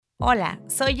Hola,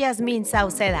 soy Yasmín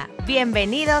Sauceda.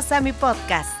 Bienvenidos a mi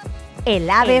podcast, El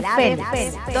Ave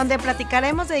Fénix, donde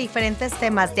platicaremos de diferentes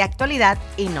temas de actualidad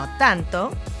y no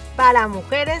tanto, para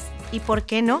mujeres y, ¿por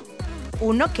qué no?,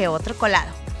 uno que otro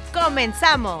colado.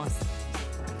 ¡Comenzamos!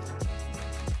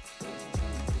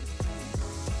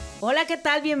 Hola, ¿qué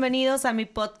tal? Bienvenidos a mi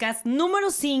podcast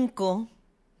número 5.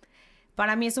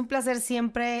 Para mí es un placer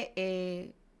siempre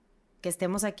que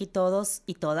estemos aquí todos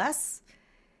y todas,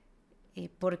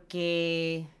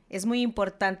 porque es muy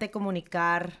importante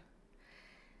comunicar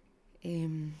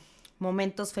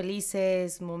momentos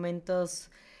felices, momentos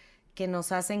que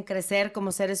nos hacen crecer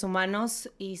como seres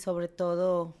humanos y sobre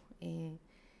todo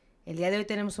el día de hoy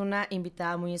tenemos una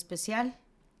invitada muy especial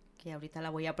que ahorita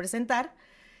la voy a presentar.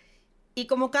 Y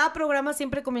como cada programa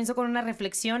siempre comienzo con una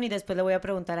reflexión y después le voy a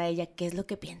preguntar a ella qué es lo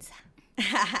que piensa.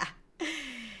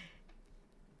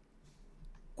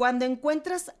 Cuando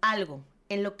encuentras algo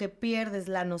en lo que pierdes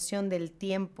la noción del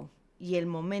tiempo y el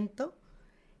momento,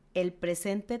 el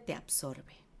presente te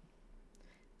absorbe.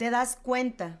 Te das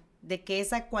cuenta de que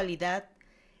esa cualidad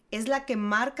es la que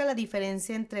marca la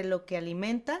diferencia entre lo que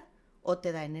alimenta o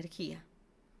te da energía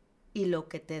y lo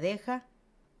que te deja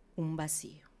un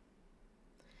vacío.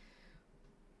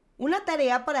 Una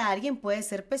tarea para alguien puede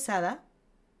ser pesada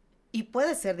y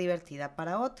puede ser divertida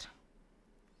para otra.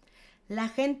 La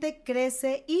gente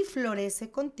crece y florece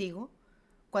contigo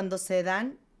cuando se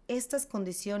dan estas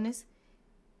condiciones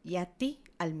y a ti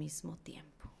al mismo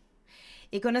tiempo.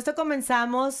 Y con esto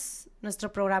comenzamos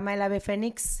nuestro programa El Ave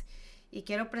Fénix y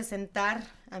quiero presentar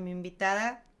a mi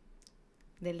invitada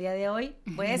del día de hoy.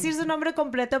 Voy a decir su nombre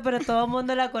completo, pero todo el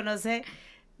mundo la conoce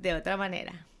de otra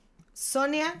manera.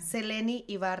 Sonia Zeleny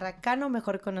Ibarra Cano,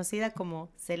 mejor conocida como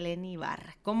Zeleny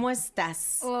Ibarra. ¿Cómo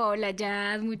estás? Hola,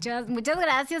 Jazz. Muchas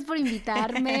gracias por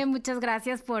invitarme. Muchas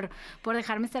gracias por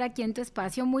dejarme estar aquí en tu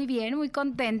espacio. Muy bien, muy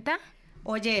contenta.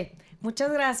 Oye,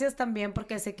 muchas gracias también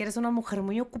porque sé que eres una mujer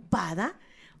muy ocupada.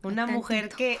 Una mujer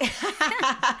que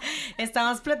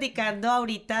estamos platicando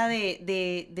ahorita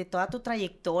de toda tu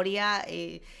trayectoria.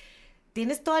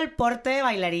 Tienes todo el porte de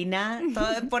bailarina,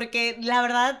 porque la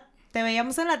verdad te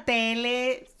veíamos en la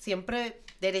tele, siempre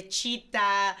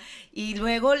derechita, y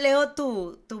luego leo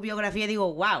tu biografía y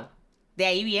digo, wow, de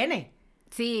ahí viene.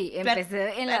 Sí,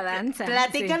 empecé en la danza.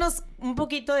 Platícanos un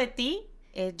poquito de ti.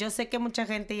 Yo sé que mucha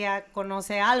gente ya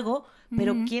conoce algo,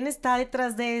 pero ¿quién está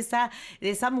detrás de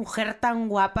esa mujer tan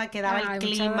guapa que daba el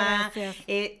clima?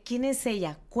 ¿Quién es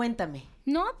ella? Cuéntame.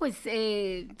 No, pues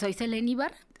soy Zeleny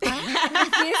Ibarra.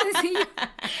 Así de sencillo.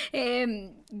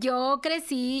 Yo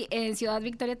crecí en Ciudad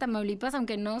Victoria, Tamaulipas,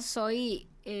 aunque no soy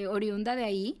oriunda de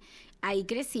ahí. Ahí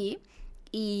crecí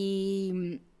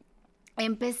y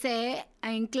empecé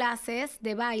en clases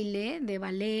de baile, de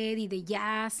ballet y de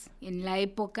jazz en la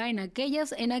época, en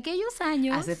aquellos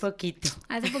años. Hace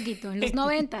poquito, en los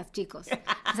 90, chicos.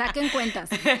 Saquen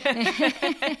cuentas.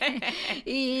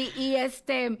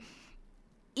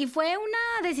 Y fue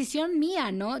una decisión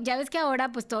mía, ¿no? Ya ves que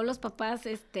ahora, pues, todos los papás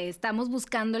estamos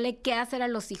buscándole qué hacer a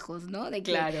los hijos, ¿no? De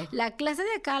que claro. La clase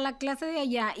de acá, la clase de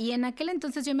allá. Y en aquel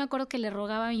entonces yo me acuerdo que le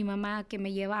rogaba a mi mamá que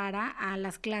me llevara a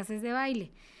las clases de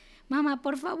baile. Mamá,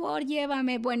 por favor,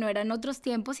 llévame. Bueno, eran otros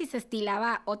tiempos y se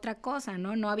estilaba otra cosa,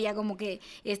 ¿no? No había como que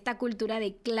esta cultura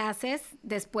de clases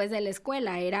después de la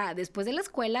escuela. Era después de la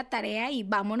escuela, tarea y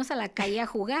vámonos a la calle a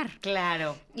jugar.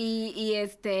 Claro.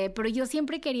 Pero yo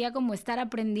siempre quería como estar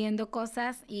aprendiendo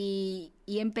cosas y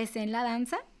empecé en la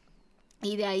danza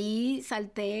y de ahí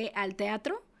salté al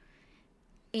teatro.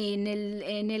 En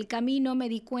el camino me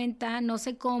di cuenta, no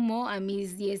sé cómo, a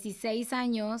mis 16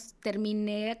 años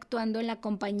terminé actuando en la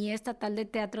Compañía Estatal de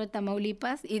Teatro de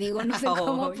Tamaulipas y digo no sé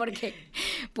cómo porque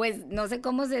pues no sé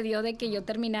cómo se dio de que yo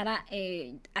terminara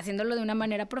haciéndolo de una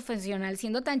manera profesional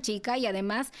siendo tan chica y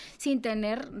además sin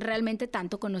tener realmente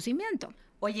tanto conocimiento.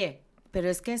 Oye, pero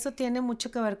es que eso tiene mucho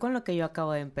que ver con lo que yo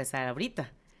acabo de empezar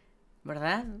ahorita,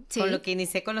 ¿verdad? Sí. Con lo que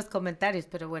inicié con los comentarios,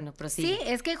 pero bueno, prosigue. Sí,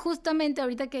 es que justamente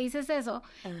ahorita que dices eso,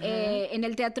 en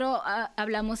el teatro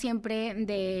hablamos siempre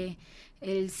de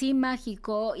el sí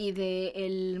mágico y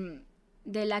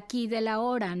del aquí, del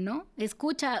ahora, ¿no?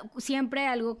 Escucha, siempre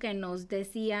algo que nos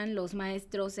decían los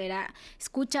maestros era,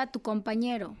 escucha a tu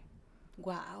compañero.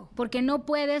 Wow. Porque no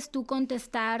puedes tú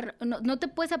contestar, no te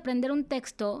puedes aprender un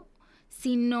texto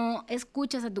si no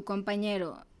escuchas a tu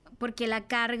compañero, porque la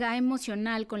carga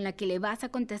emocional con la que le vas a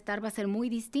contestar va a ser muy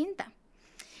distinta.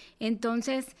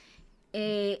 Entonces,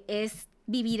 es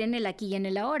vivir en el aquí y en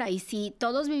el ahora. Y si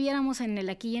todos viviéramos en el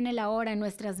aquí y en el ahora en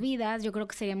nuestras vidas, yo creo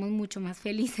que seríamos mucho más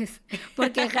felices,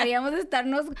 porque dejaríamos de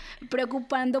estarnos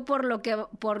preocupando por lo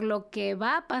que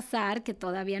va a pasar, que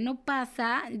todavía no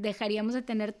pasa, dejaríamos de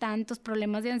tener tantos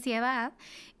problemas de ansiedad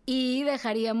y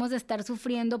dejaríamos de estar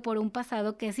sufriendo por un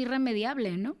pasado que es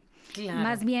irremediable, ¿no? Claro.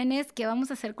 Más bien es qué vamos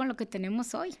a hacer con lo que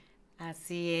tenemos hoy.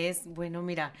 Así es. Bueno,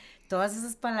 mira, todas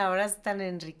esas palabras tan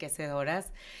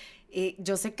enriquecedoras.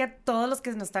 Yo sé que a todos los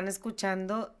que nos están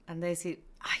escuchando han de decir,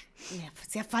 ay, me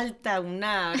hacía falta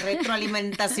una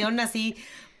retroalimentación así,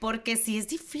 porque sí es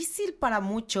difícil para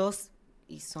muchos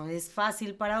y es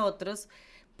fácil para otros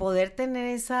poder tener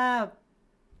esa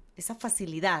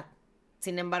facilidad.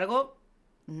 Sin embargo,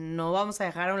 no vamos a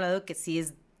dejar a un lado que sí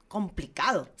es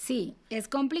complicado. Sí, es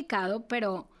complicado,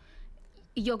 pero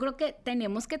yo creo que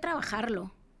tenemos que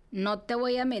trabajarlo. No te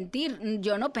voy a mentir,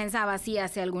 yo no pensaba así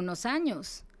hace algunos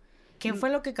años. ¿Qué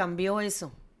fue lo que cambió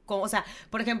eso? O sea,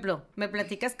 por ejemplo, me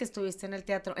platicas que estuviste en el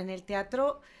teatro. En el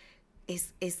teatro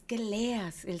es que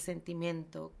leas el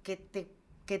sentimiento, que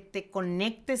te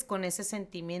conectes con ese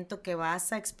sentimiento que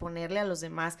vas a exponerle a los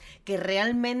demás, que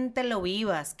realmente lo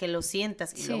vivas, que lo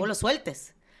sientas y luego lo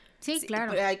sueltes. Sí,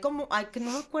 claro. Hay que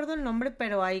no me acuerdo el nombre,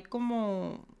 pero hay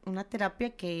como una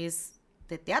terapia que es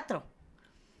de teatro.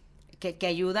 Que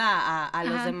ayuda a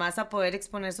los demás a poder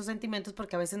exponer sus sentimientos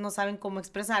porque a veces no saben cómo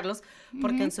expresarlos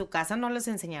porque en su casa no les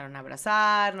enseñaron a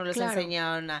abrazar, no les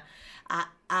enseñaron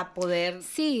a poder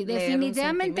sí,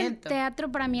 definitivamente el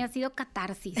teatro para mí ha sido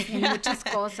catarsis en muchas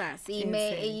cosas y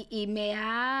me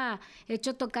ha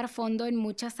hecho tocar fondo en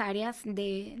muchas áreas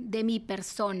de mi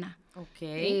persona.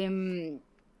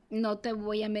 No te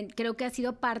voy a mentir, creo que ha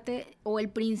sido parte o el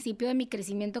principio de mi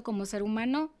crecimiento como ser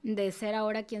humano, de ser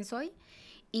ahora quien soy.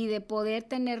 Y de poder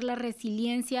tener la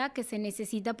resiliencia que se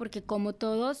necesita, porque como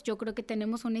todos, yo creo que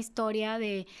tenemos una historia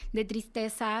de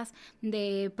tristezas,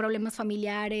 de problemas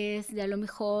familiares, de a lo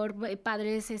mejor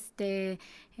padres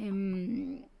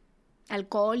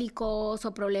alcohólicos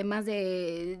o problemas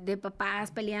de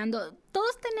papás peleando.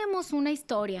 Todos tenemos una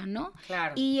historia, ¿no?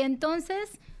 Claro. Y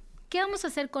entonces, ¿qué vamos a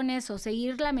hacer con eso?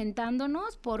 ¿Seguir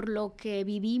lamentándonos por lo que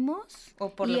vivimos?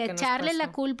 O por y lo que echarle nos pasó.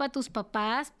 la culpa a tus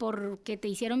papás porque te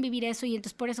hicieron vivir eso y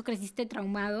entonces por eso creciste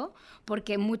traumado,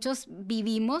 porque muchos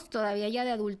vivimos todavía ya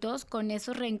de adultos con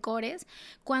esos rencores,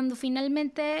 cuando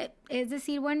finalmente es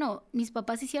decir, bueno, mis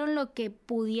papás hicieron lo que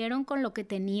pudieron con lo que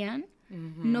tenían,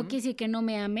 no quiere decir que no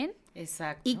me amen.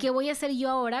 Exacto. ¿Y qué voy a hacer yo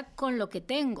ahora con lo que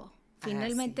tengo?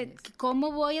 Finalmente,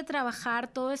 ¿cómo voy a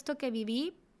trabajar todo esto que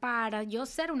viví para yo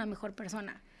ser una mejor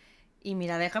persona? Y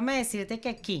mira, déjame decirte que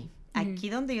aquí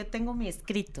donde yo tengo mi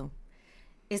escrito,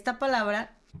 esta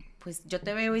palabra, pues yo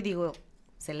te veo y digo,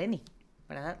 Zeleny,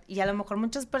 ¿verdad? Y a lo mejor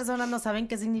muchas personas no saben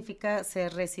qué significa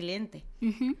ser resiliente.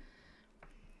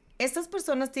 Estas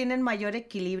personas tienen mayor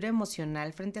equilibrio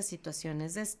emocional frente a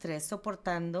situaciones de estrés,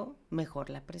 soportando mejor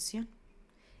la presión.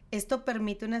 Esto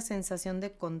permite una sensación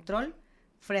de control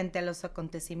frente a los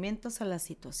acontecimientos, a las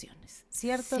situaciones.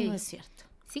 ¿Cierto o no es cierto?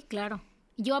 Sí, claro.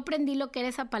 Yo aprendí lo que era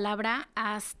esa palabra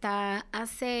hasta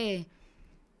hace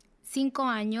 5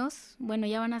 años, bueno,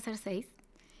 ya van a ser 6,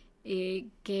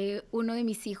 que uno de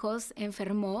mis hijos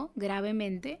enfermó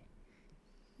gravemente,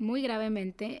 muy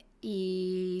gravemente,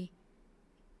 y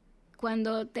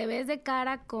cuando te ves de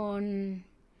cara con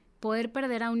poder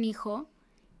perder a un hijo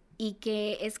y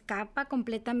que escapa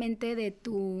completamente de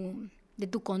tu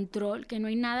control, que no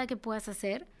hay nada que puedas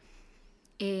hacer,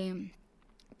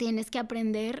 tienes que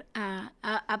aprender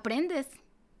aprendes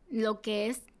lo que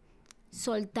es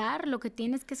soltar lo que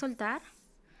tienes que soltar,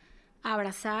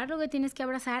 abrazar lo que tienes que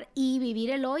abrazar y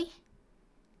vivir el hoy.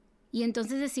 Y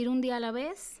entonces decir un día a la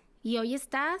vez, y hoy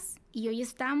estás, y hoy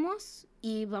estamos,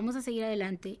 y vamos a seguir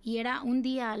adelante. Y era un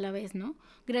día a la vez, ¿no?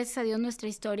 Gracias a Dios nuestra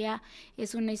historia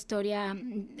es una historia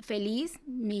feliz.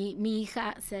 Mi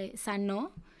hija se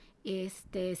sanó,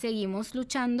 seguimos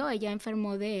luchando, ella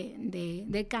enfermó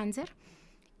de cáncer.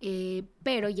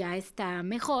 Pero ya está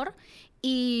mejor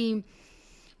y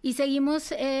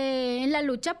seguimos en la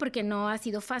lucha porque no ha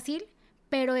sido fácil,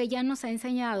 pero ella nos ha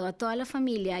enseñado a toda la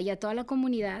familia y a toda la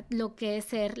comunidad lo que es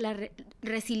ser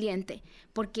resiliente,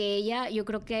 porque ella yo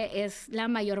creo que es la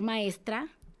mayor maestra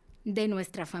de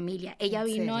nuestra familia. Ella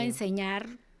vino a enseñar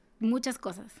muchas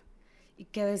cosas. ¿Y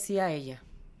qué decía ella?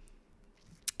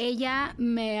 Ella,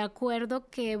 me acuerdo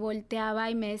que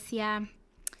volteaba y me decía,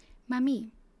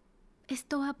 mami,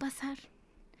 esto va a pasar.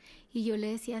 Y yo le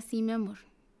decía, sí, mi amor,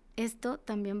 esto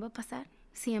también va a pasar,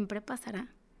 siempre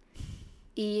pasará.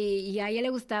 Y a ella le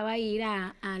gustaba ir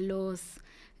a los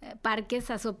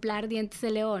parques a soplar dientes de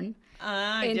león.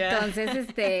 Entonces,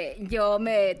 yo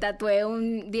me tatué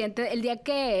un diente. El día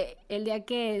que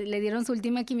le dieron su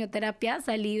última quimioterapia,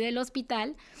 salí del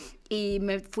hospital y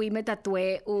me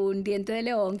tatué un diente de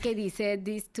león que dice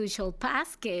 "This too shall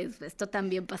pass", que esto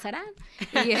también pasará.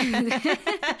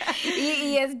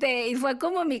 Y fue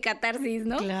como mi catarsis,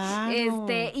 ¿no? Claro.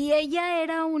 Y ella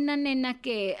era una nena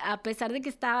que, a pesar de que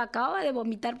acababa de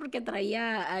vomitar porque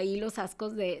traía ahí los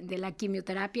ascos de la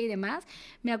quimioterapia y demás,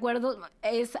 me acuerdo,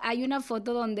 hay una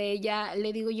foto donde ella,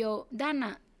 le digo yo,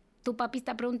 Dana, tu papi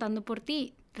está preguntando por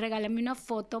ti, regálame una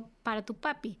foto para tu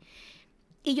papi.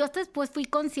 Y yo hasta después fui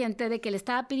consciente de que le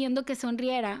estaba pidiendo que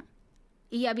sonriera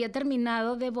y había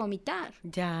terminado de vomitar.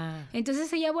 Ya.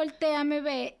 Entonces ella voltea, me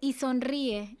ve y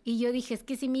sonríe. Y yo dije, es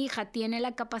que si mi hija tiene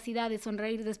la capacidad de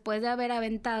sonreír después de haber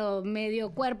aventado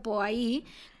medio cuerpo ahí,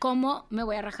 ¿cómo me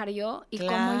voy a rajar yo? Y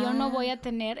cómo yo no voy a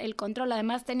tener el control.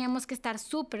 Además, teníamos que estar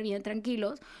súper bien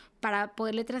tranquilos para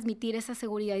poderle transmitir esa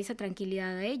seguridad y esa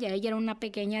tranquilidad a ella. Ella era una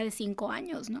pequeña de 5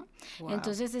 años, ¿no? Wow.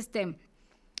 Entonces,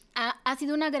 ha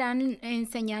sido una gran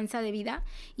enseñanza de vida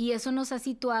y eso nos ha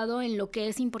situado en lo que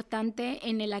es importante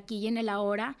en el aquí y en el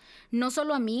ahora, no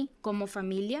solo a mí como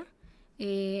familia,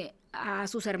 a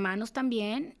sus hermanos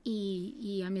también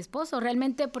y a mi esposo.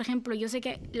 Realmente, por ejemplo, yo sé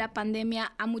que la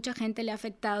pandemia a mucha gente le ha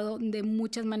afectado de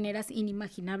muchas maneras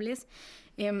inimaginables.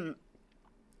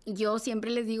 Yo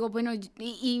siempre les digo, bueno,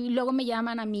 y luego me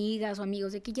llaman amigas o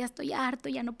amigos de que ya estoy harto,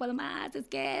 ya no puedo más, es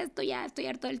que ya estoy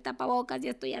harto del tapabocas, ya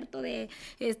estoy harto de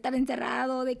estar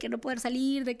encerrado, de que no poder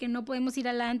salir, de que no podemos ir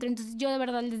al antro. Entonces yo de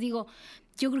verdad les digo,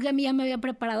 yo creo que a mí ya me había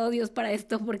preparado Dios para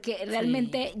esto, porque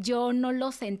realmente yo no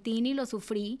lo sentí ni lo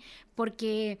sufrí,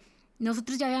 porque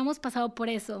nosotros ya habíamos pasado por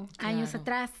eso años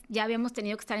atrás, ya habíamos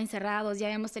tenido que estar encerrados, ya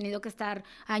habíamos tenido que estar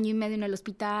 1.5 años en el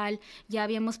hospital, ya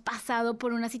habíamos pasado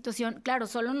por una situación, claro,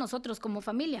 solo nosotros como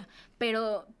familia,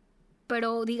 pero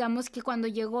digamos que cuando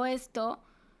llegó esto,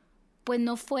 pues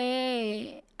no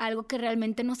fue algo que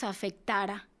realmente nos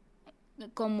afectara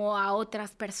como a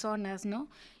otras personas, ¿no?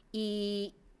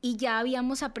 Y ya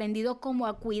habíamos aprendido como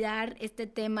a cuidar este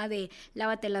tema de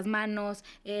lávate las manos,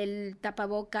 el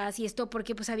tapabocas y esto,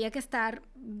 porque pues había que estar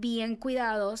bien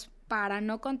cuidados para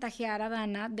no contagiar a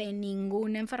Dana de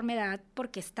ninguna enfermedad,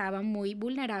 porque estaba muy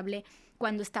vulnerable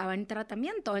cuando estaba en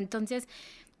tratamiento. Entonces,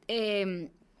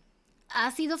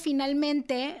 ha sido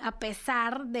finalmente, a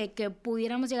pesar de que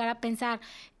pudiéramos llegar a pensar,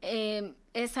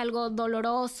 es algo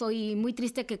doloroso y muy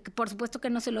triste, que por supuesto que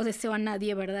no se lo deseo a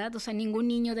nadie, ¿verdad? O sea, ningún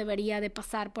niño debería de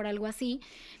pasar por algo así.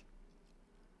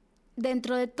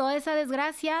 Dentro de toda esa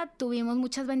desgracia tuvimos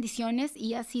muchas bendiciones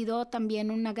y ha sido también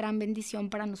una gran bendición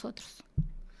para nosotros.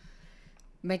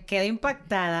 Me quedo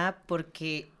impactada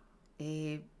porque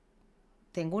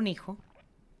tengo un hijo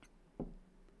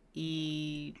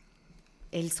y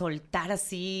el soltar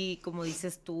así, como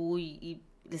dices tú, y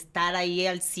estar ahí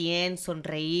al 100,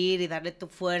 sonreír y darle tu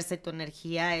fuerza y tu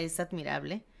energía es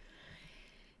admirable.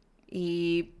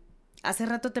 Y hace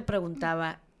rato te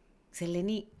preguntaba,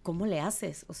 Zeleny, ¿cómo le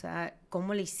haces? O sea,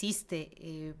 ¿cómo le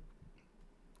hiciste?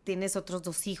 Tienes otros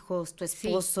 2 hijos, tu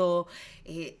esposo,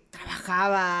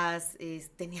 trabajabas,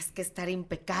 tenías que estar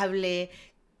impecable.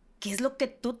 ¿Qué es lo que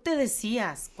tú te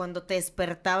decías cuando te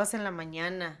despertabas en la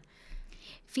mañana?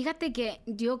 Fíjate que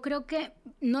yo creo que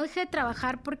no dejé de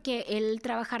trabajar porque el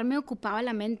trabajar me ocupaba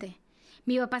la mente.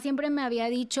 Mi papá siempre me había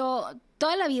dicho,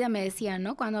 toda la vida me decía,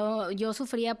 ¿no? Cuando yo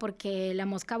sufría porque la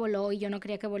mosca voló y yo no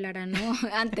quería que volara, ¿no?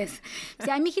 Antes. O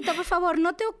sea, ay, mijita, por favor,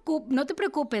 no te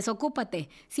preocupes, ocúpate.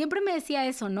 Siempre me decía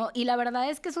eso, ¿no? Y la verdad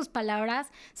es que sus palabras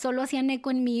solo hacían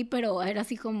eco en mí, pero era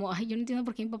así como, ay, yo no entiendo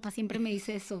por qué mi papá siempre me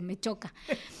dice eso, me choca.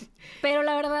 Pero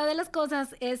la verdad de las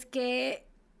cosas es que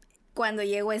cuando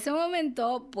llegó ese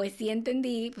momento, pues sí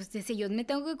entendí, pues decía, yo me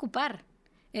tengo que ocupar.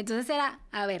 Entonces era,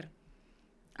 a ver,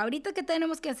 ¿ahorita qué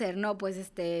tenemos que hacer? No,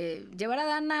 pues llevar a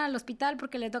Dana al hospital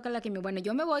porque le toca la quimio. Bueno,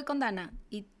 yo me voy con Dana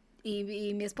y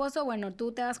mi esposo, bueno,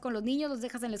 tú te vas con los niños, los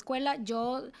dejas en la escuela.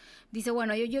 Dice,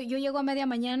 bueno, yo llego a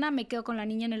 12:30, me quedo con la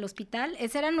niña en el hospital.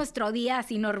 Ese era nuestro día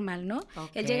así normal, ¿no?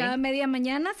 Okay. Él llegaba a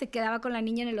 12:30, se quedaba con la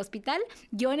niña en el hospital.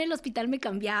 Yo en el hospital me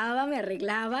cambiaba, me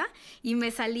arreglaba y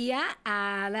me salía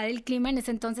a dar el clima. En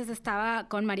ese entonces estaba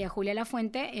con María Julia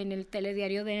Lafuente en el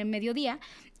telediario de mediodía.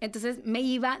 Entonces me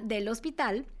iba del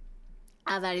hospital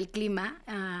a dar el clima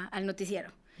al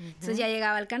noticiero. Entonces ya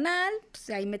llegaba al canal, pues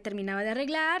ahí me terminaba de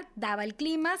arreglar, daba el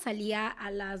clima, salía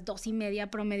a las 2:30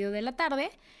 promedio de la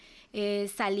tarde,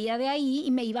 salía de ahí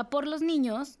y me iba por los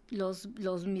niños,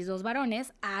 mis 2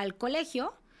 varones, al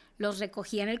colegio, los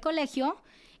recogía en el colegio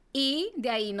y de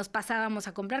ahí nos pasábamos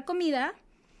a comprar comida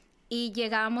y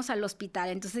llegábamos al hospital.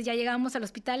 Entonces ya llegábamos al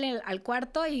hospital, al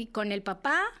cuarto, y con el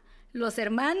papá los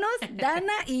hermanos,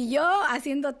 Dana y yo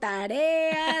haciendo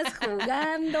tareas,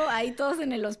 jugando, ahí todos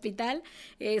en el hospital,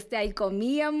 ahí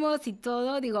comíamos y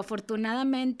todo. Digo,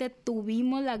 afortunadamente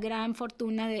tuvimos la gran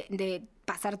fortuna de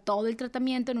pasar todo el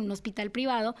tratamiento en un hospital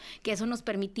privado, que eso nos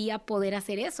permitía poder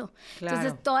hacer eso. Claro.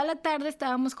 Entonces, toda la tarde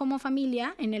estábamos como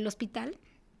familia en el hospital.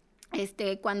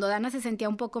 Cuando Dana se sentía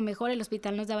un poco mejor, el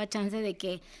hospital nos daba chance de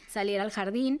que saliera al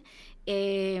jardín.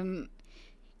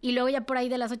 Y luego ya por ahí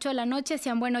de las 8 de la noche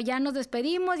decían, bueno, ya nos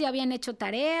despedimos, ya habían hecho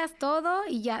tareas, todo,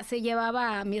 y ya se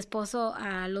llevaba a mi esposo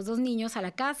a los 2 niños a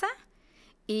la casa,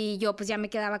 y yo pues ya me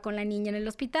quedaba con la niña en el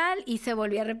hospital, y se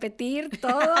volvía a repetir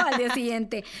todo al día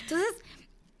siguiente. Entonces,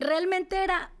 realmente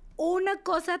era una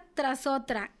cosa tras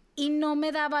otra, y no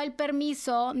me daba el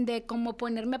permiso de como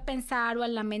ponerme a pensar o a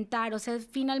lamentar. O sea,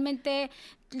 finalmente,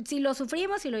 sí lo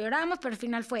sufrimos y lo lloramos, pero al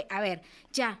final fue, a ver,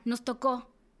 ya, nos tocó.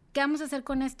 ¿Qué vamos a hacer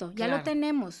con esto? Ya lo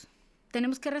tenemos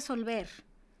que resolver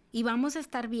y vamos a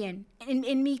estar bien.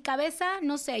 En mi cabeza,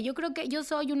 no sé, yo creo que yo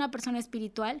soy una persona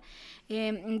espiritual,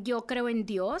 yo creo en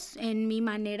Dios, en mi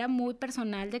manera muy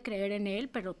personal de creer en Él,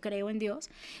 pero creo en Dios.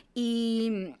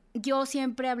 Y yo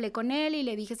siempre hablé con Él y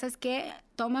le dije, ¿sabes qué?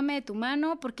 Tómame de tu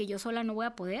mano porque yo sola no voy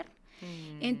a poder.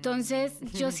 Entonces,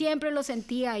 yo siempre lo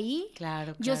sentí ahí.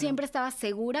 Claro. Yo siempre estaba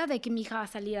segura de que mi hija va a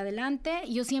salir adelante.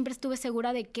 Yo siempre estuve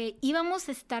segura de que íbamos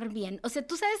a estar bien. O sea,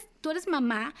 tú sabes, tú eres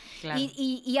mamá. Claro.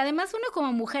 Y además uno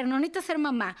como mujer, no necesita ser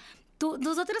mamá.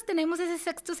 Nosotras tenemos ese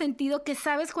sexto sentido que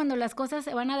sabes cuando las cosas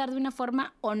se van a dar de una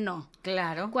forma o no.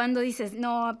 Claro. Cuando dices,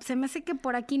 no, se me hace que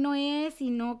por aquí no es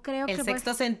y no creo que... El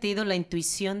sexto sentido, la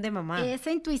intuición de mamá. Esa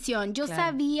intuición. Yo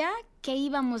sabía que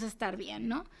íbamos a estar bien,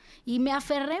 ¿no? Y me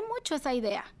aferré mucho a esa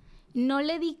idea. No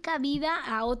le di cabida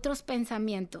a otros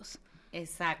pensamientos.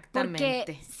 Exactamente.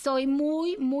 Porque soy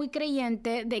muy, muy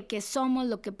creyente de que somos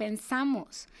lo que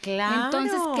pensamos. Claro.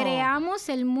 Entonces creamos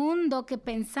el mundo que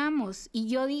pensamos. Y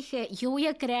yo dije, yo voy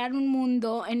a crear un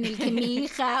mundo en el que mi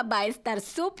hija va a estar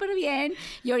súper bien.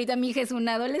 Y ahorita mi hija es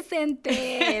una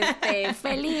adolescente,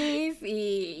 feliz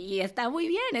y está muy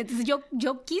bien. Entonces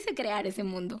yo quise crear ese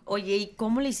mundo. Oye, ¿y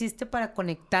cómo le hiciste para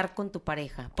conectar con tu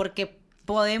pareja? Porque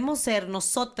podemos ser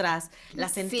nosotras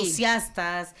las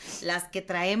entusiastas, las que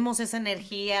traemos esa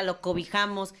energía, lo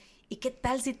cobijamos. ¿Y qué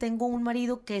tal si tengo un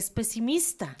marido que es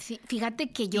pesimista? Sí, fíjate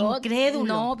que yo...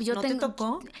 Incrédulo. ¿No te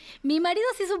tocó? Mi marido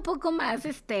sí es un poco más,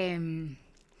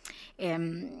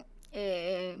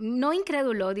 no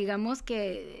incrédulo, digamos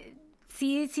que...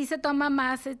 Sí se toma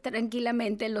más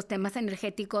tranquilamente los temas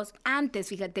energéticos antes,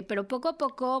 fíjate, pero poco a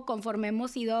poco, conforme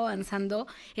hemos ido avanzando,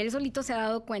 él solito se ha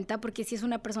dado cuenta, porque sí es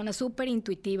una persona súper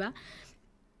intuitiva,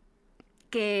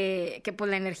 que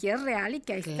pues la energía es real y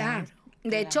que ahí está.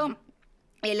 De hecho,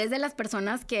 él es de las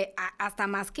personas que hasta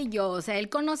más que yo, o sea, él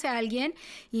conoce a alguien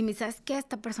y me dice, ¿sabes qué?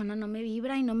 Esta persona no me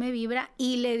vibra y no me vibra.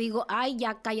 Y le digo, ay,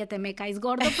 ya cállate, me caes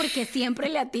gordo porque siempre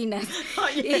le atinas.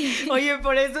 Oye,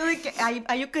 por eso de que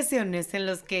hay ocasiones en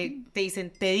las que te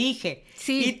dicen, te dije.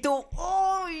 Sí. Y tú,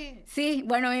 ¡uy! Sí,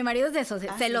 bueno, mi marido es de esos,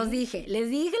 se los dije.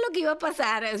 Les dije lo que iba a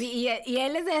pasar y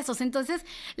él es de esos. Entonces,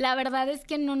 la verdad es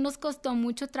que no nos costó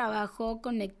mucho trabajo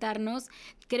conectarnos.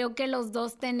 Creo que los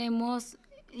dos tenemos...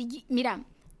 Mira,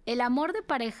 el amor de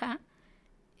pareja,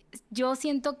 yo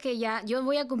siento que yo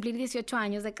voy a cumplir 18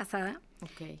 años de casada.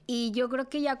 Okay. Y yo creo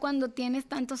que ya cuando tienes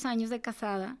tantos años de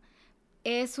casada,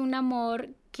 es un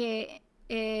amor que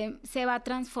se va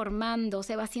transformando,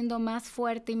 se va haciendo más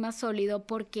fuerte y más sólido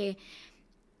porque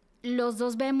los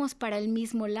dos vemos para el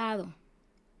mismo lado.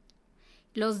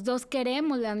 Los dos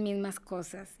queremos las mismas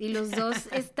cosas y los dos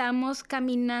estamos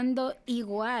caminando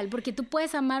igual, porque tú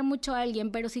puedes amar mucho a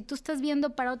alguien, pero si tú estás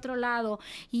viendo para otro lado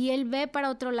y él ve para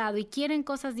otro lado y quieren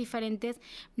cosas diferentes,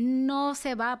 no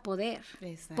se va a poder,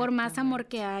 por más amor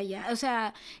que haya. O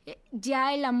sea,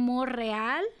 ya el amor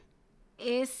real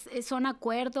son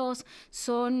acuerdos,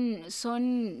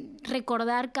 son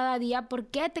recordar cada día por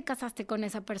qué te casaste con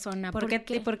esa persona. ¿Por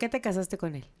qué te casaste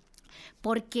con él?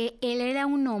 Porque él era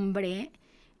un hombre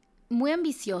muy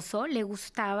ambicioso, le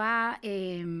gustaba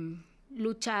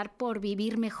luchar por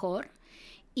vivir mejor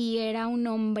y era un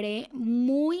hombre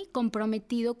muy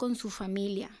comprometido con su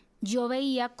familia. Yo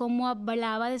veía cómo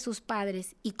hablaba de sus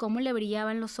padres y cómo le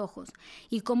brillaban los ojos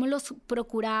y cómo los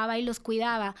procuraba y los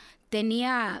cuidaba.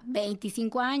 Tenía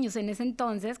 25 años en ese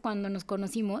entonces cuando nos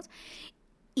conocimos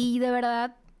y de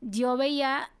verdad yo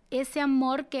veía ese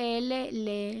amor que él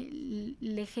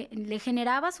le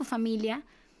generaba a su familia,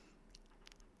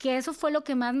 que eso fue lo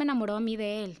que más me enamoró a mí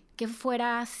de él, que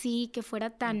fuera así, que fuera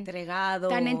tan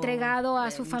entregado a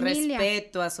su familia.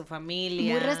 Respeto a su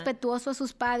familia. Muy respetuoso a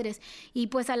sus padres. Y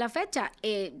pues a la fecha,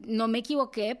 no me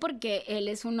equivoqué porque él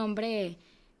es un hombre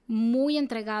muy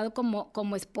entregado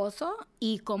como esposo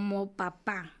y como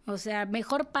papá. O sea,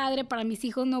 mejor padre para mis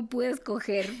hijos no pude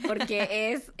escoger, porque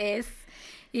es...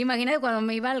 Imagínate cuando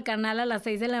me iba al canal a las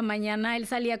 6 de la mañana, él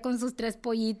salía con sus 3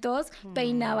 pollitos,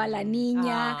 peinaba a la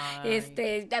niña,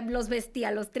 los vestía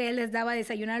a los 3, les daba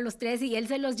desayunar a los 3 y él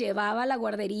se los llevaba a la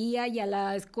guardería y a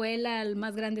la escuela, al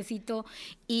más grandecito.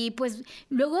 Y pues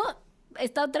luego...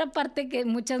 Esta otra parte que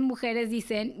muchas mujeres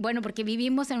dicen, bueno, porque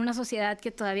vivimos en una sociedad que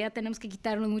todavía tenemos que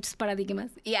quitarnos muchos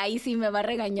paradigmas, y ahí sí me va a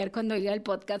regañar cuando oiga el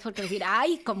podcast, porque decir,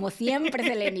 ay, como siempre,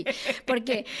 Zeleny,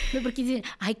 porque dicen,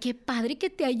 ay, qué padre que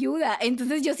te ayuda.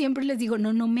 Entonces yo siempre les digo,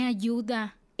 no me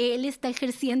ayuda. Él está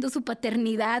ejerciendo su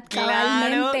paternidad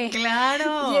cabalmente.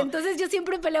 Claro. Y entonces yo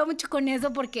siempre peleo mucho con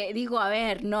eso porque digo, a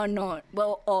ver, no,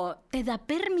 o te da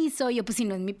permiso. Yo, pues si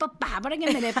no es mi papá, ¿para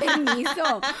que me dé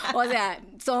permiso? O sea,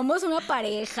 somos una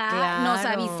pareja, nos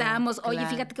avisamos, oye,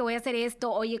 fíjate que voy a hacer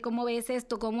esto, oye, ¿cómo ves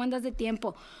esto? ¿Cómo andas de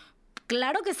tiempo?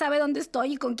 Claro que sabe dónde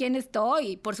estoy y con quién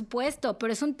estoy, por supuesto,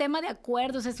 pero es un tema de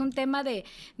acuerdos, es un tema de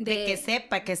que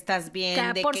sepa que estás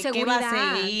bien, de por que seguridad. qué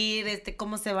va a seguir,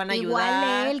 cómo se van a ayudar.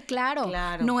 Igual él, claro.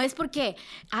 No es porque,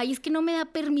 ay, es que no me da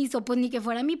permiso, pues ni que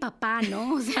fuera mi papá,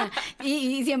 ¿no? O sea,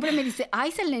 y siempre me dice,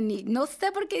 ay, Zeleny, no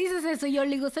sé por qué dices eso. Y yo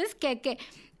le digo, ¿sabes qué? Que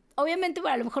obviamente,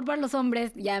 a lo mejor para los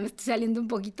hombres, ya me estoy saliendo un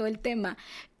poquito del tema,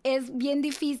 es bien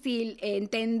difícil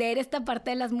entender esta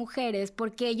parte de las mujeres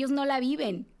porque ellos no la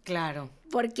viven. Claro.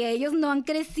 Porque ellos no han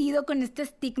crecido con este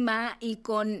estigma y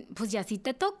con, pues ya sí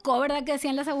te tocó, ¿verdad? Que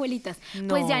decían las abuelitas. No.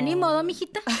 Pues ya ni modo,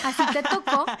 mijita, así te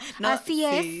tocó, no, así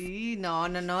es. Sí,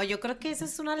 no, yo creo que esa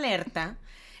es una alerta.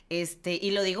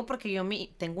 Y lo digo porque yo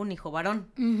tengo un hijo varón.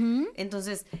 Uh-huh.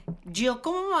 Entonces, yo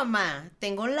como mamá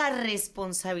tengo la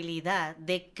responsabilidad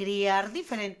de criar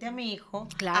diferente a mi hijo,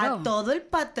 claro, a todo el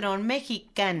patrón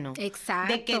mexicano.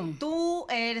 Exacto. De que tú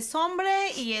eres hombre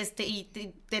y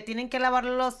te tienen que lavar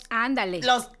los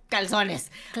calzones.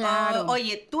 Claro.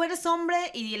 Oye, tú eres hombre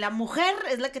y la mujer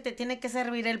es la que te tiene que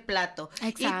servir el plato.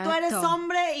 Exacto. Y tú eres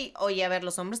hombre y, oye, a ver,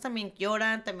 los hombres también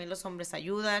lloran, también los hombres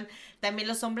ayudan, también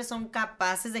los hombres son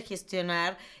capaces de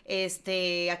gestionar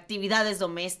actividades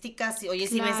domésticas. Oye,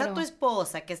 si ves a tu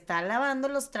esposa que está lavando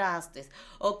los trastes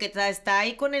o que está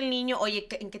ahí con el niño, oye,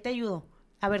 ¿en qué te ayudo?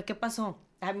 A ver, ¿qué pasó?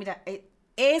 Ah, mira,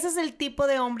 ese es el tipo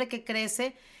de hombre que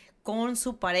crece con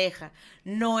su pareja,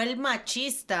 no el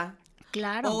machista.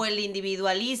 Claro. O el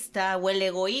individualista o el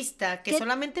egoísta que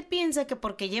solamente piensa que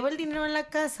porque lleva el dinero en la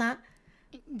casa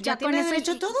ya tiene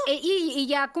derecho a todo. Y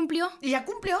ya cumplió. Y ya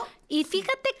cumplió. Y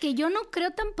fíjate que yo no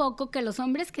creo tampoco que los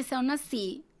hombres que son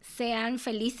así sean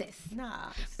felices. No.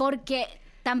 Porque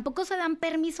tampoco se dan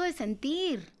permiso de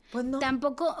sentir. Pues no.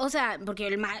 Tampoco, o sea, porque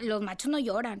los machos no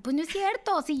lloran. Pues no es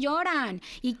cierto, sí lloran.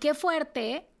 Y qué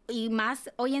fuerte. Y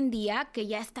más hoy en día, que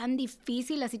ya es tan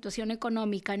difícil la situación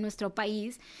económica en nuestro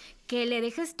país, que le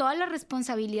dejes toda la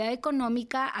responsabilidad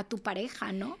económica a tu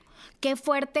pareja, ¿no? Qué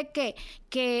fuerte que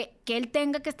él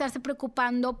tenga que estarse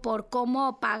preocupando por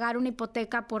cómo pagar una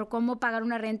hipoteca, por cómo pagar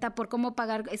una renta, por cómo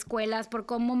pagar escuelas, por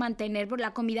cómo mantener por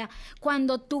la comida,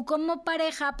 cuando tú como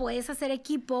pareja puedes hacer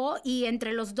equipo y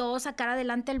entre los dos sacar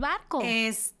adelante el barco.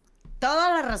 Es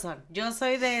toda la razón. Yo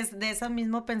soy de ese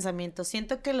mismo pensamiento.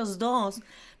 Siento que los dos,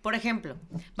 por ejemplo,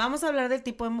 vamos a hablar del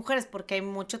tipo de mujeres, porque hay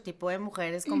mucho tipo de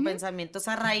mujeres con pensamientos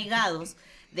arraigados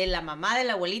de la mamá, de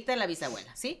la abuelita, de la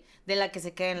bisabuela, ¿sí? De la que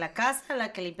se queda en la casa,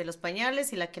 la que limpia los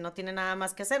pañales y la que no tiene nada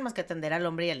más que hacer más que atender al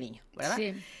hombre y al niño, ¿verdad?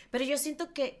 Sí. Pero yo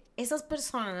siento que esas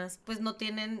personas, pues, no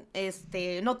tienen,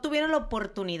 no tuvieron la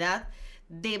oportunidad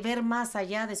de ver más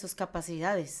allá de sus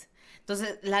capacidades.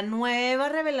 Entonces, la nueva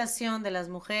revelación de las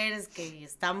mujeres que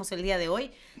estamos el día de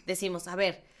hoy, decimos, a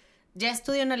ver, ya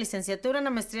estudié una licenciatura, una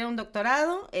maestría, un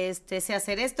doctorado, sé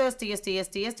hacer esto,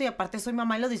 y aparte soy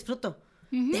mamá y lo disfruto.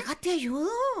 Uh-huh. Déjate ayudo.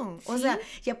 ¿Sí? O sea,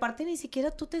 y aparte ni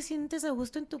siquiera tú te sientes a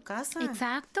gusto en tu casa.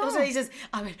 Exacto. O sea, dices,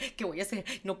 a ver, ¿qué voy a hacer?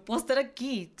 No puedo estar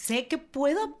aquí. Sé que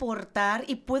puedo aportar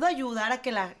y puedo ayudar a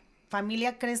que la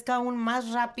familia crezca aún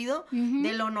más rápido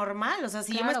de lo normal. O sea,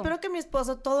 si yo me espero que mi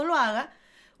esposo todo lo haga,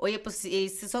 oye, pues si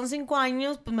son 5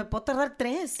 años, pues me puedo tardar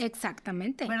 3.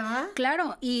 Exactamente. ¿Verdad?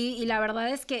 Claro, y la verdad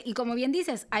es que, y como bien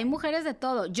dices, hay mujeres de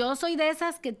todo. Yo soy de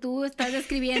esas que tú estás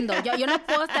describiendo. Yo no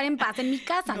puedo estar en paz en mi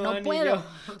casa, no puedo.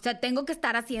 Yo. O sea, tengo que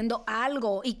estar haciendo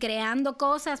algo y creando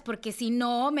cosas, porque si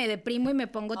no, me deprimo y me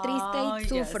pongo triste y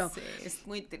sufro. Ya sé, es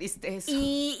muy triste eso.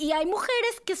 Y hay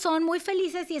mujeres que son muy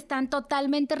felices y están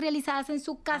totalmente realizadas en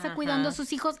su casa, cuidando a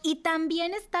sus hijos, y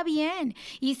también está bien.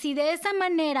 Y si de esa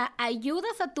manera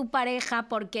ayudas a a tu pareja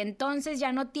porque entonces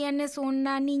ya no tienes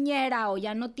una niñera o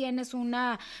ya no tienes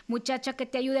una muchacha que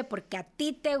te ayude porque a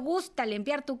ti te gusta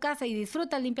limpiar tu casa y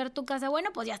disfrutas limpiar tu casa, bueno,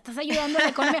 pues ya estás ayudando a la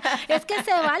economía. Es que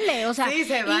se vale, o sea, sí,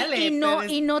 se vale,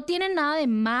 y no tiene nada de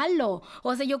malo.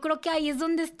 O sea, yo creo que ahí es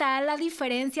donde está la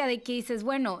diferencia de que dices,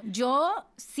 bueno, yo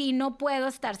sí no puedo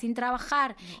estar sin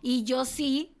trabajar y yo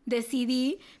sí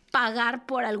decidí pagar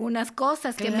por algunas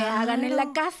cosas que me hagan en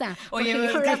la casa. Oye, porque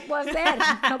yo no las puedo hacer.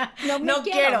 No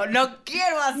quiero hacerlas. No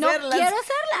quiero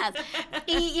hacerlas.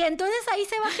 Y entonces ahí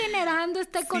se va generando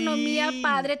esta economía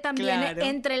padre también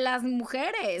entre las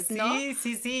mujeres, ¿no?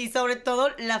 Sí. Sobre todo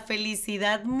la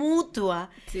felicidad mutua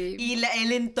y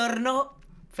el entorno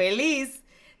feliz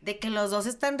de que los dos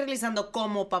están realizando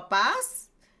como papás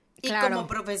y como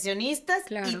profesionistas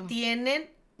y tienen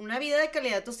una vida de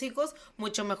calidad a tus hijos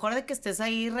mucho mejor de que estés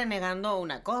ahí renegando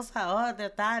una cosa,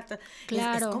 otra, tal.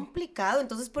 Es complicado,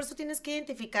 entonces por eso tienes que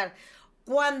identificar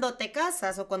cuando te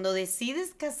casas o cuando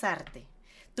decides casarte.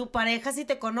 Tu pareja si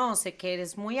te conoce que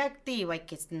eres muy activa y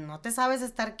que no te sabes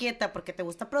estar quieta porque te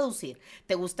gusta producir,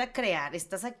 te gusta crear,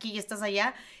 estás aquí y estás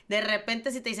allá, de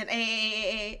repente si te dicen,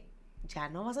 ya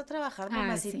no vas a trabajar,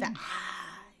 mamacita. Sí.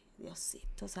 Ay,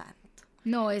 Diosito santo.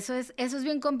 No, eso es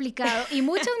bien complicado. Y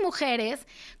muchas mujeres,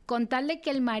 con tal de que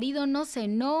el marido no se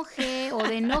enoje o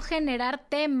de no generar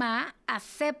tema,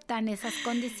 aceptan esas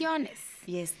condiciones.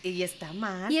 Y está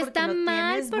mal. Y está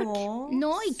mal tienes voz.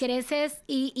 No, y creces,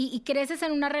 y creces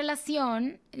en una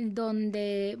relación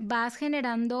donde vas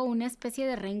generando una especie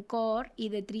de rencor y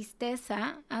de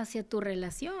tristeza hacia tu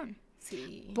relación.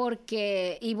 Sí.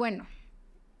 Porque, y bueno,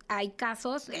 hay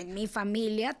casos, en mi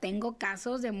familia tengo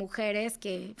casos de mujeres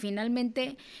que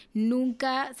finalmente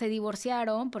nunca se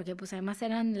divorciaron, porque pues además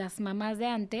eran las mamás de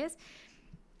antes,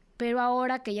 pero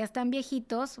ahora que ya están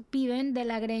viejitos, viven de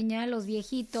la greña los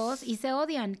viejitos y se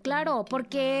odian, claro,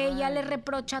 porque ella le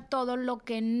reprocha todo lo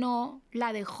que no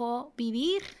la dejó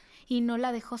vivir y no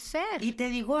la dejó ser. Y te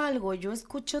digo algo, yo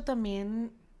escucho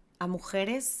también a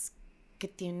mujeres que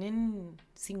tienen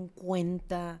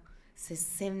 50,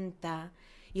 60...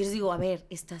 Y les digo, a ver,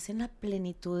 estás en la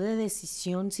plenitud de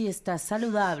decisión si estás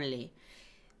saludable.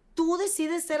 Tú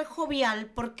decides ser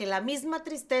jovial porque la misma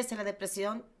tristeza y la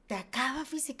depresión te acaba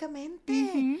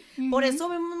físicamente. Por eso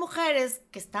vemos mujeres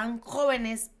que están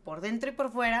jóvenes por dentro y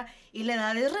por fuera y la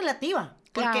edad es relativa.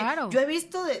 Porque yo he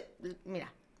visto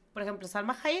mira, por ejemplo,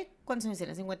 Salma Hayek, ¿cuántos años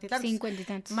tiene? 50 y tantos. 50 y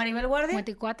tantos. Maribel Guardia.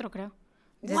 54, creo.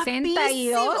 Guapísimo.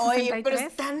 62, Oye, 63. pero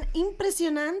están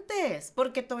impresionantes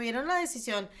porque tuvieron la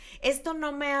decisión, esto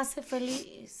no me hace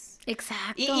feliz.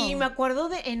 Exacto. Y me acuerdo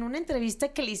en una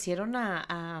entrevista que le hicieron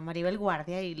a Maribel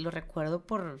Guardia, y lo recuerdo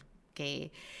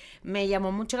porque me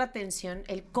llamó mucho la atención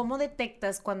el cómo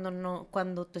detectas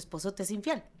cuando tu esposo te es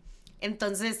infiel.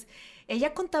 Entonces,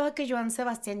 ella contaba que Joan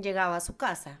Sebastián llegaba a su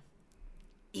casa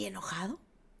y enojado,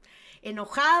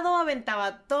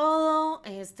 aventaba todo,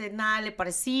 nada le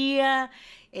parecía,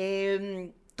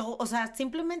 o sea,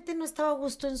 simplemente no estaba a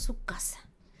gusto en su casa.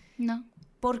 No.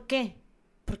 ¿Por qué?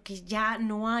 Porque ya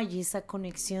no hay esa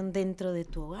conexión dentro de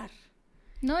tu hogar.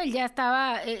 No, él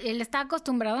estaba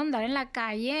acostumbrado a andar en la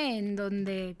calle, en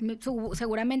donde,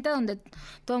 seguramente donde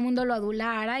todo el mundo lo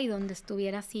adulara y donde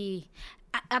estuviera así,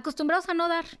 acostumbrados a no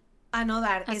dar. A no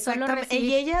dar, exactamente.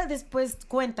 Y ella después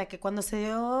cuenta que cuando se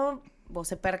dio o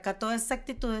se percató de esas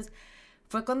actitudes,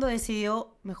 fue cuando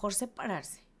decidió mejor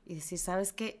separarse y decir,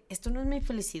 ¿sabes qué? Esto no es mi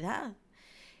felicidad.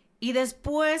 Y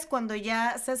después, cuando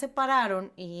ya se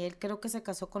separaron y él creo que se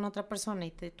casó con otra persona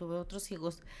y tuvo otros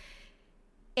hijos,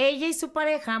 ella y su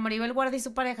pareja, Maribel Guardia y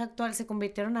su pareja actual, se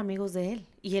convirtieron en amigos de él.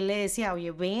 Y él le decía,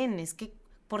 oye, ven, es que,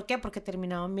 ¿por qué? Porque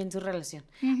terminaban bien su relación.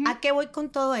 ¿A qué voy con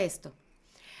todo esto?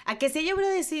 A que si ella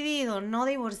hubiera decidido no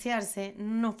divorciarse,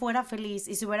 no fuera feliz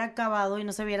y se hubiera acabado y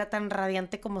no se viera tan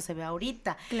radiante como se ve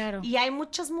ahorita. Claro. Y hay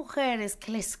muchas mujeres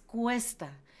que les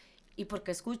cuesta, y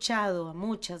porque he escuchado a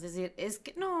muchas decir, es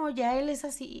que no, ya él es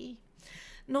así.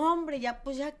 No, hombre, ya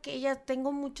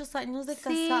tengo muchos años de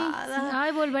casada. Sí.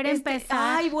 Ay, volver a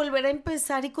empezar. Ay, volver a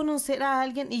empezar y conocer a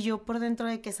alguien. Y yo por dentro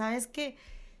de que, ¿sabes qué?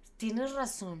 Tienes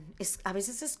razón. A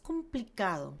veces es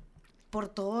complicado por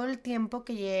todo el tiempo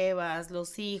que llevas,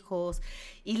 los hijos,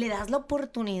 y le das la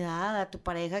oportunidad a tu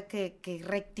pareja que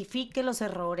rectifique los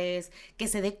errores, que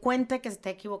se dé cuenta que se está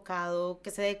equivocado, que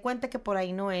se dé cuenta que por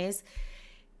ahí no es,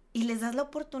 y les das la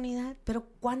oportunidad, pero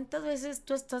 ¿cuántas veces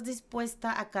tú estás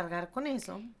dispuesta a cargar con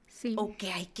eso? Sí. ¿O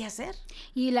qué hay que hacer?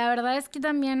 Y la verdad es que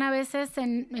también a veces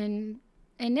en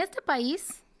este país,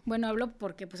 bueno, hablo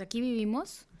porque pues aquí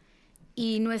vivimos,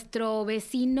 y nuestro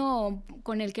vecino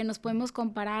con el que nos podemos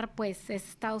comparar, pues, es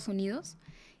Estados Unidos.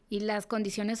 y las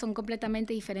condiciones son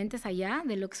completamente diferentes allá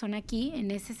de lo que son aquí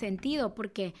en ese sentido,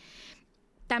 porque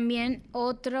también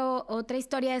otra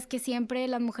historia es que siempre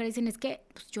las mujeres dicen, es que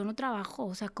pues, yo no trabajo,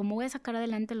 o sea, ¿cómo voy a sacar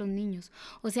adelante a los niños?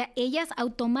 O sea, ellas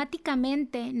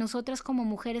automáticamente, nosotras como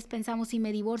mujeres pensamos, si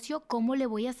me divorcio, ¿cómo le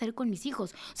voy a hacer con mis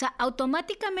hijos? O sea,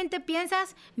 automáticamente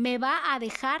piensas, me va a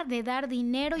dejar de dar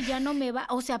dinero, ya no me va,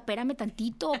 o sea, espérame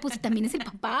tantito, pues también es el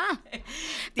papá.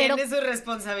 Tiene su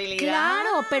responsabilidad.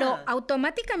 Claro, pero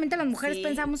automáticamente las mujeres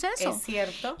pensamos eso. Es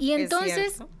cierto. Y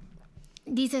entonces cierto.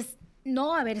 Dices,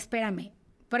 no, a ver, espérame.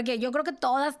 Porque yo creo que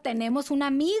todas tenemos una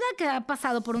amiga que ha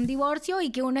pasado por un divorcio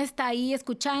y que una está ahí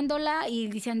escuchándola y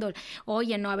diciendo,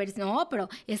 oye, no, a ver, no, pero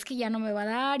es que ya no me va a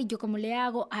dar y yo cómo le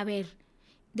hago. A ver,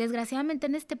 desgraciadamente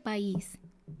en este país,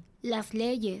 las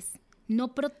leyes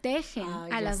no protegen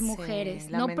a las mujeres,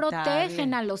 no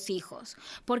protegen a los hijos,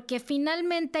 porque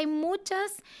finalmente hay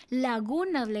muchas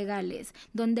lagunas legales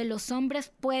donde los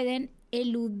hombres pueden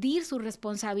eludir su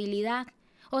responsabilidad.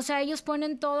 O sea, ellos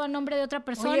ponen todo a nombre de otra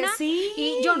persona. Oye, sí.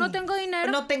 Y yo no tengo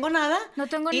dinero. No tengo nada.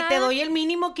 Y te doy el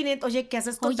mínimo 500. Oye, ¿qué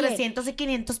haces con 300 y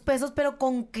 500 pesos? ¿Pero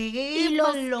con qué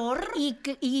valor?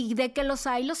 Y de que los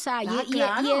hay.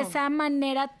 Claro. Y esa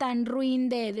manera tan ruin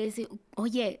de decir,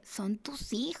 oye, son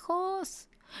tus hijos.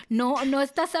 No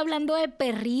estás hablando de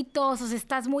perritos. O sea,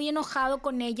 estás muy enojado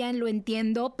con ella, lo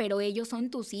entiendo, pero ellos son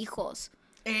tus hijos.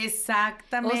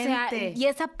 Exactamente. O sea, y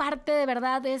esa parte de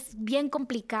verdad es bien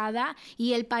complicada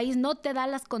y el país no te da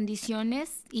las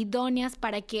condiciones idóneas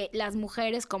para que las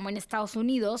mujeres, como en Estados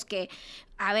Unidos, que,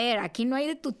 a ver, aquí no hay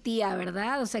de tu tía,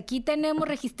 ¿verdad? O sea, aquí tenemos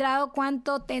registrado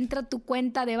cuánto te entra a tu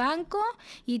cuenta de banco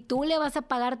y tú le vas a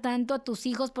pagar tanto a tus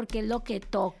hijos porque es lo que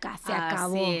toca, se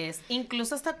acabó. Así es.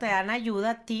 Incluso hasta te dan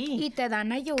ayuda a ti. Y te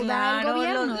dan ayuda claro, al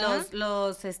gobierno,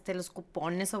 los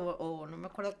cupones o no me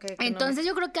acuerdo qué. Entonces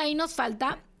yo creo que ahí nos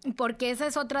falta, porque esa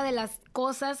es otra de las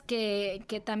cosas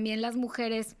que también las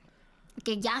mujeres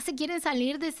que ya se quieren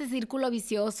salir de ese círculo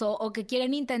vicioso o que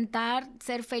quieren intentar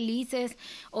ser felices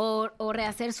o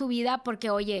rehacer su vida porque,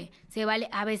 oye, se vale.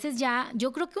 A veces ya,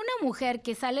 yo creo que una mujer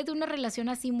que sale de una relación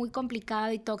así muy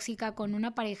complicada y tóxica con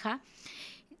una pareja,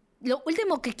 lo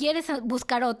último que quieres es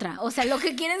buscar otra. O sea, lo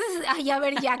que quieres es, ay, a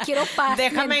ver, ya quiero paz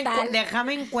mental.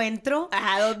 Déjame encuentro.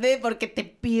 ¿A dónde? Porque te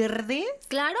pierdes.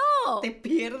 ¡Claro! Te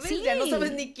pierdes, sí. Ya no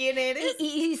sabes ni quién eres.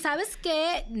 Y ¿sabes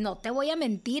qué? No te voy a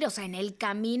mentir, o sea, en el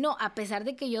camino, a pesar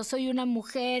de que yo soy una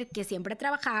mujer que siempre he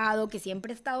trabajado, que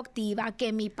siempre he estado activa,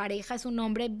 que mi pareja es un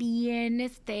hombre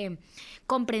bien,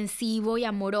 comprensivo y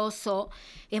amoroso,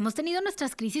 hemos tenido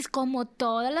nuestras crisis como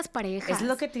todas las parejas. Es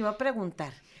lo que te iba a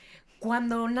preguntar.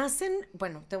 Cuando nacen,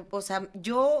 bueno,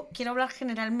 yo quiero hablar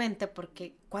generalmente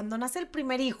porque cuando nace el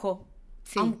primer hijo,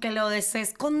 sí, aunque lo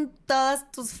desees con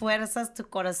todas tus fuerzas, tu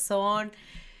corazón,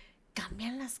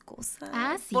 cambian las cosas.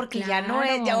 Sí, porque claro.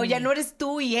 ya no eres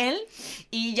tú y él,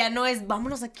 y ya no es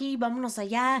vámonos aquí, vámonos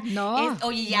allá. No.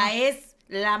 Es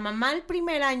la mamá el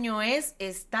primer año es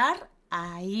estar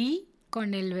ahí.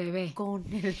 Con el bebé.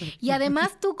 Y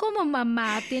además tú como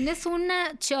mamá tienes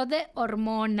una shot de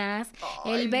hormonas,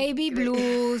 el baby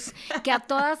blues, que a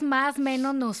todas más o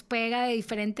menos nos pega de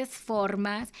diferentes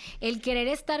formas, el querer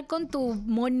estar con tu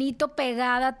monito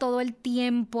pegada todo el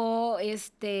tiempo,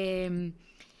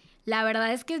 la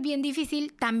verdad es que es bien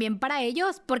difícil también para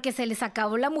ellos, porque se les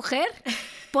acabó la mujer,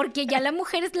 porque ya la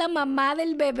mujer es la mamá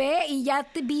del bebé y ya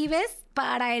te vives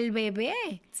para el bebé.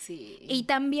 Sí. Y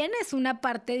también es una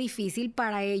parte difícil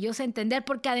para ellos entender,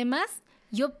 porque además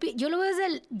yo lo veo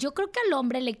yo creo que al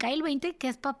hombre le cae el 20 que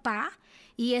es papá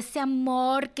y ese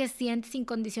amor que sientes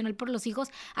incondicional por los hijos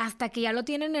hasta que ya lo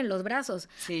tienen en los brazos.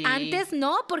 Sí. Antes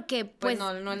no, porque pues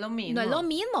no es lo mismo. No es lo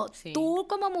mismo. Sí. Tú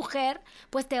como mujer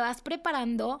pues te vas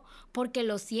preparando porque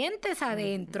lo sientes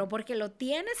adentro, porque lo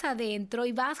tienes adentro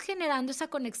y vas generando esa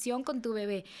conexión con tu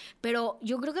bebé. Pero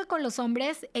yo creo que con los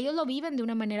hombres ellos lo viven de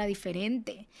una manera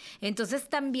diferente. Entonces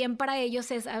también para ellos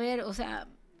es, a ver, o sea,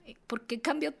 ¿por qué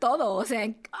cambió todo? O sea,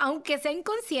 aunque sea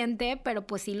inconsciente, pero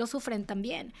pues sí lo sufren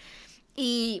también.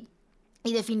 Y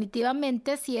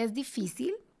definitivamente sí es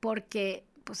difícil porque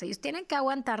pues ellos tienen que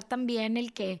aguantar también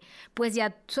el que pues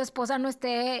ya su esposa no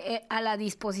esté a la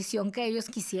disposición que ellos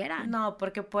quisieran. No,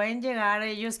 porque pueden llegar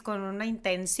ellos con una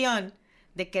intención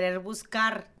de querer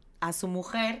buscar a su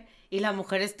mujer y la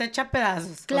mujer está hecha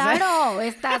pedazos. Claro,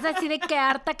 estás así de que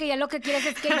harta que ya lo que quieres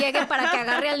es que llegue para que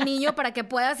agarre al niño, para que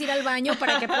puedas ir al baño,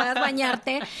 para que puedas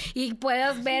bañarte y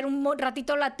puedas ver un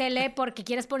ratito la tele porque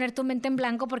quieres poner tu mente en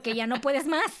blanco porque ya no puedes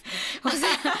más. O sea,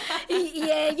 y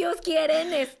ellos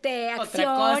quieren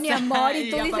acción y amor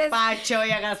y tú dices, apapacho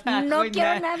y agasajo, no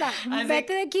quiero nada, así,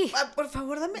 vete de aquí. Por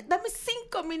favor, dame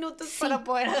 5 minutos para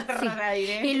poder agarrar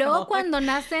aire. Y luego cuando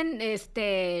nacen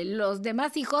los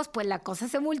demás hijos, pues la cosa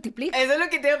se multiplica. Eso es lo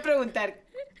que te iba a preguntar.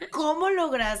 ¿Cómo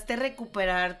lograste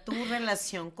recuperar tu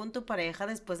relación con tu pareja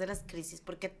después de las crisis?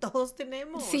 Porque todos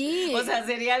tenemos. Sí. O sea,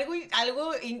 sería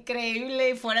algo increíble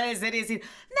y fuera de serie decir,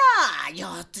 no,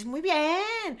 yo estoy muy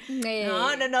bien. No.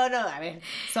 A ver,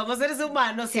 somos seres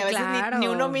humanos y a veces claro. ni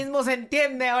uno mismo se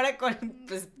entiende. Ahora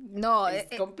pues, no, es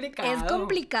complicado. Es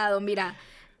complicado, mira.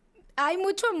 Hay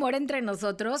mucho amor entre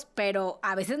nosotros, pero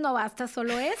a veces no basta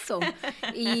solo eso.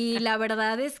 Y la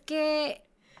verdad es que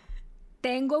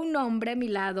tengo un hombre a mi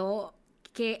lado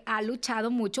que ha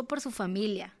luchado mucho por su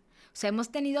familia. O sea,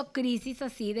 hemos tenido crisis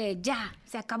así de ya,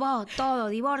 se acabó todo,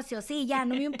 divorcio, sí, ya,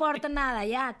 no me importa nada,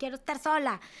 ya, quiero estar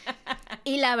sola.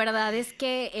 Y la verdad es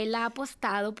que él ha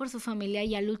apostado por su familia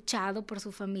y ha luchado por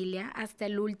su familia hasta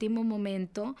el último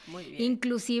momento. Muy bien.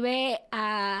 Inclusive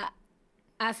a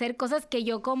hacer cosas que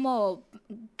yo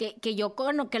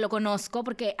que lo conozco,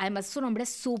 porque además es un hombre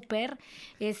súper,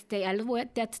 te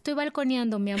estoy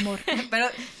balconeando, mi amor. Pero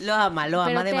lo ama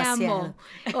demasiado.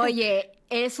 Amo. Oye,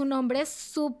 es un hombre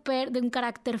súper, de un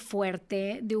carácter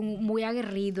fuerte, muy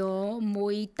aguerrido,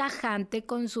 muy tajante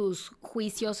con sus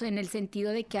juicios en el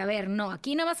sentido de que, a ver, no,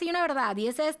 aquí no vas a ir una verdad, y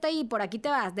es esta y por aquí te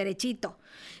vas, derechito.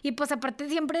 Y pues aparte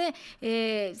siempre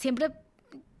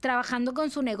trabajando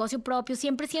con su negocio propio,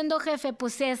 siempre siendo jefe,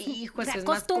 pues se ha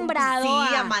acostumbrado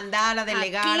a mandar, a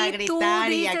delegar, a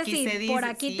gritar y aquí se dice. Por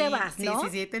aquí te vas, ¿no?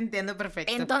 Sí, te entiendo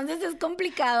perfecto. Entonces es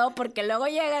complicado porque luego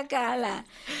llega acá la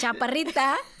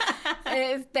chaparrita,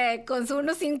 con su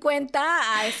 1.50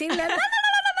 a decirle, no.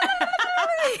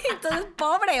 Entonces,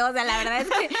 pobre, o sea, la verdad es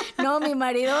que no, mi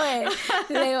marido,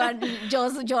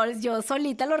 yo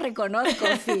solita lo reconozco,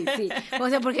 sí, o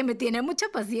sea, porque me tiene mucha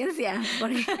paciencia,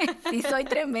 porque sí soy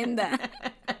tremenda.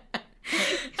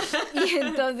 Y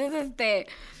entonces,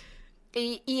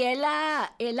 y él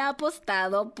ha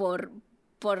apostado por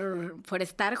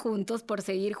estar juntos, por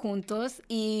seguir juntos,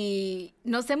 y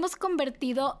nos hemos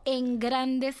convertido en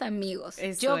grandes amigos.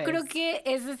 Yo creo que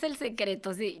ese es el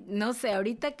secreto, sí. No sé,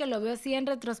 ahorita que lo veo así en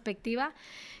retrospectiva,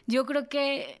 yo creo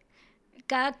que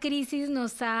cada crisis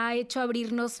nos ha hecho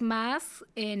abrirnos más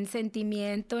en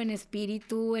sentimiento, en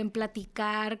espíritu, en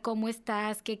platicar cómo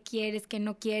estás, qué quieres, qué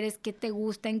no quieres, qué te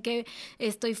gusta, en qué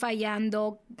estoy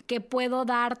fallando, qué puedo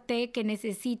darte, qué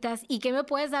necesitas y qué me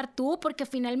puedes dar tú, porque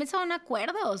finalmente son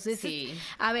acuerdos. Sí.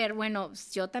 A ver, bueno,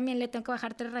 yo también le tengo que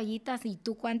bajar 3 rayitas y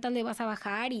tú cuántas le vas a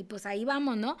bajar y pues ahí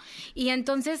vamos, ¿no? Y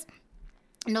entonces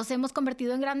nos hemos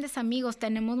convertido en grandes amigos,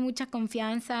 tenemos mucha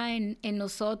confianza en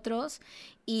nosotros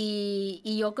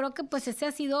y yo creo que pues ese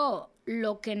ha sido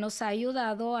lo que nos ha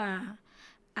ayudado a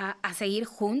seguir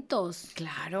juntos.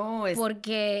 Claro.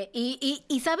 Porque,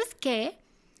 y ¿sabes qué?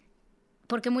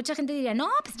 Porque mucha gente diría, no,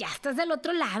 pues ya estás del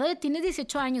otro lado, ya tienes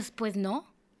 18 años. Pues no,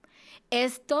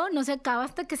 esto no se acaba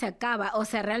hasta que se acaba. O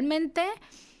sea, realmente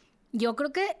yo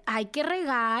creo que hay que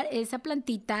regar esa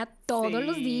plantita todos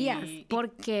los días,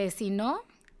 porque si no...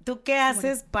 ¿Tú qué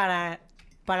haces para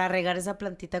regar esa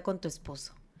plantita con tu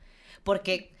esposo?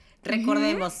 Porque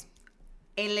recordemos,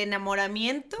 el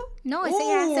enamoramiento... No, ese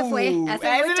ya se fue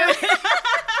hace mucho.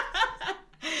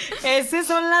 Esas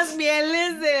son las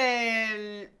mieles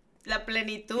de la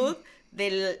plenitud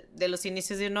de los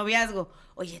inicios de un noviazgo.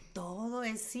 Oye, todo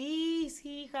es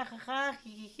sí, jajaja,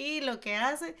 jijiji, lo que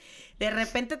hace. De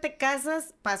repente te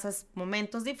casas, pasas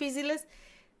momentos difíciles.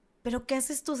 ¿Pero qué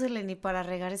haces tú, Zeleny, para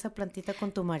regar esa plantita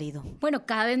con tu marido? Bueno,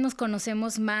 cada vez nos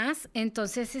conocemos más,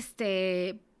 entonces,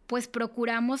 pues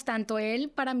procuramos tanto él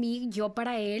para mí, yo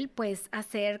para él, pues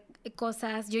hacer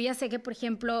cosas. Yo ya sé que, por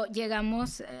ejemplo,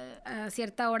 llegamos a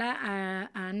cierta hora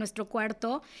a nuestro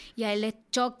cuarto y a él le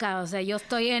choca, o sea, yo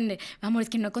estoy amor, es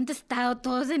que no he contestado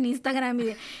todos en Instagram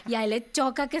y a él le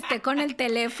choca que esté con el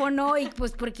teléfono y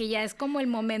pues porque ya es como el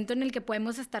momento en el que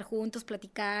podemos estar juntos,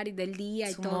 platicar y del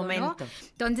día y todo, momento, ¿no?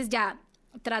 Entonces ya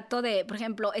trato de, por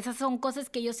ejemplo, esas son cosas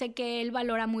que yo sé que él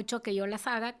valora mucho que yo las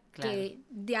haga, claro, que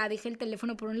ya deje el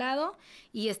teléfono por un lado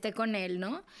y esté con él,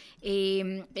 ¿no?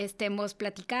 Estemos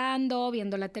platicando,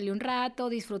 viendo la tele un rato,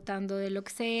 disfrutando de lo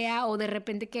que sea, o de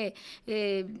repente que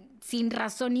sin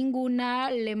razón ninguna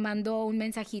le mando un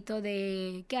mensajito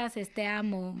de ¿qué haces? Te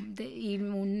amo, y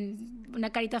una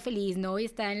carita feliz, ¿no? Y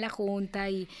está en la junta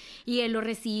y él lo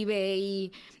recibe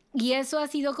y Y eso ha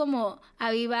sido como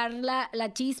avivar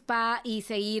la chispa y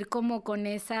seguir como con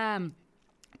esa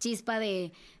chispa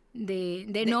de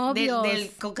novios.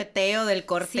 Del coqueteo, del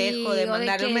cortejo, Sí, de o de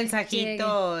mandarle un que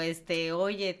mensajito,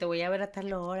 oye, te voy a ver a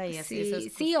tal hora y así. Sí,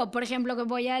 sí, o por ejemplo que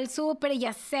voy al súper y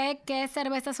ya sé qué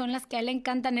cervezas son las que a él le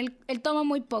encantan. Él toma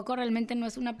muy poco, realmente no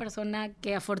es una persona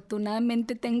que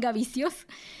afortunadamente tenga vicios,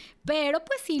 pero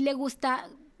pues sí le gusta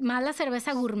más la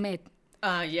cerveza gourmet.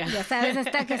 Ah, ya. Ya sabes,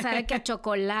 esta que sabe que a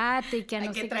chocolate y que a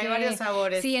no sé qué. Que trae varios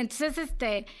sabores. Sí, entonces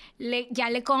ya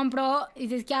le compro y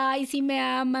dices que, ay, sí me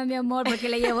ama, mi amor, porque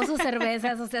le llevo sus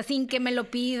cervezas, o sea, sin que me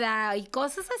lo pida y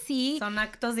cosas así. Son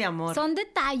actos de amor. Son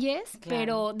detalles, claro.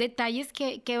 pero detalles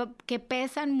que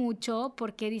pesan mucho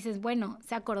porque dices, bueno,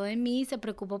 se acordó de mí, se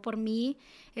preocupó por mí,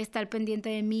 está al pendiente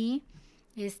de mí,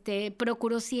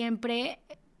 procuro siempre,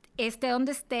 esté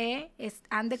donde esté,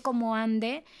 ande como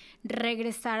ande,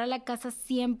 regresar a la casa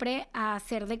siempre a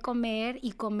hacer de comer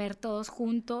y comer todos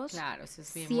juntos. Claro, eso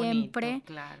es bien siempre, bonito,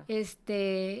 claro.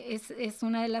 Es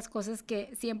una de las cosas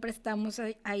que siempre estamos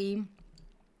ahí.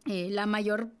 La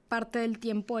mayor parte del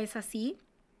tiempo es así.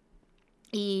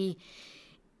 Y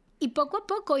poco a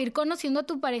poco ir conociendo a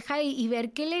tu pareja y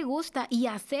ver qué le gusta y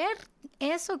hacer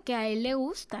eso que a él le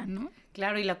gusta, ¿no?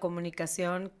 Claro, y la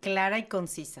comunicación clara y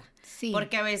concisa. Sí.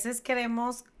 Porque a veces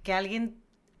queremos que alguien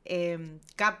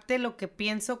capte lo que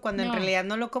pienso cuando en realidad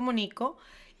no lo comunico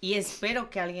y espero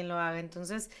que alguien lo haga.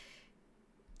 Entonces,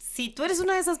 si tú eres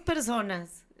una de esas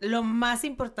personas, lo más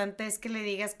importante es que le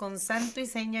digas con santo y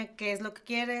seña qué es lo que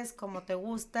quieres, cómo te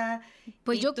gusta,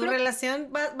 pues y yo tu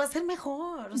relación va a ser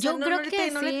mejor. O sea, yo creo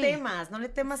que no le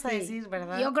temas a decir,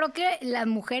 ¿verdad? Yo creo que las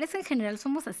mujeres en general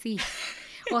somos así.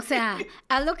 O sea,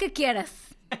 haz lo que quieras.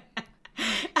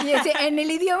 Y en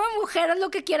el idioma mujer, haz lo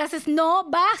que quieras es no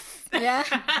vas, ¿ya?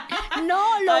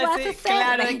 No lo vas a hacer.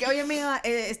 Claro, de que, oye, amiga,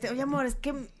 oye, amor, es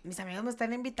que mis amigos me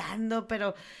están invitando,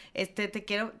 pero te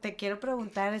quiero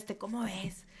preguntar, ¿cómo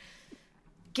ves?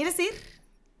 ¿Quieres ir?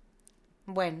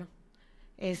 Bueno,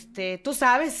 tú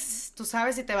sabes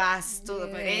si te vas.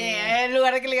 En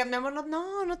lugar de que le digan, mi amor,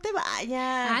 no te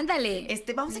vayas. Ándale.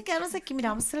 Vamos a quedarnos aquí, mira,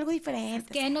 vamos a hacer algo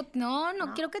diferente. Es que no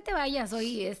quiero que te vayas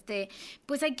hoy,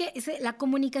 pues la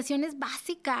comunicación es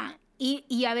básica.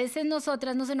 Y a veces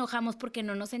nosotras nos enojamos porque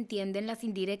no nos entienden las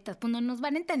indirectas. Pues no nos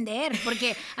van a entender,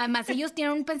 porque además ellos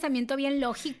tienen un pensamiento bien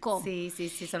lógico. Sí,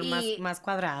 son más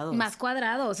cuadrados. Más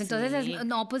cuadrados. Entonces, sí.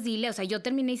 Pues dile, o sea, yo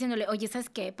terminé diciéndole, oye, ¿sabes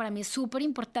qué? Para mí es súper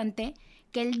importante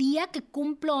que el día que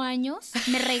cumplo años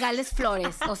me regales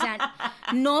flores. O sea,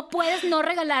 no puedes no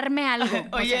regalarme algo.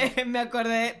 Oye, me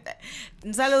acordé.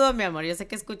 Un saludo, mi amor. Yo sé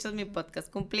que escuchas mi podcast.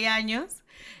 Cumplí años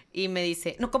y me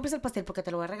dice, no compres el pastel porque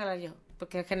te lo voy a regalar yo.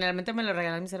 Porque generalmente me lo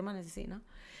regalan mis hermanas, así, ¿no?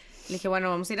 Le dije, bueno,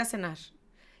 vamos a ir a cenar.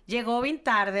 Llegó bien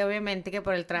tarde, obviamente, que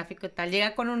por el tráfico y tal.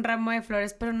 Llega con un ramo de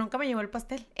flores, pero nunca me llevó el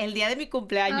pastel. El día de mi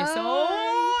cumpleaños.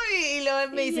 Y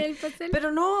luego me dice,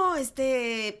 pero no,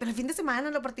 pero el fin de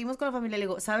semana lo partimos con la familia. Le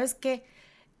digo, ¿sabes qué?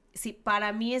 Sí,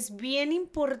 para mí es bien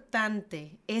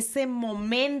importante ese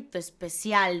momento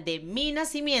especial de mi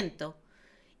nacimiento.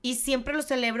 Y siempre lo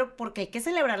celebro porque hay que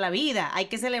celebrar la vida. Hay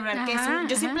que celebrar que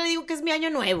yo siempre digo que es mi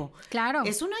año nuevo. Claro.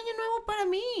 Es un año nuevo para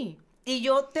mí. Y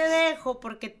yo te dejo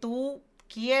porque tú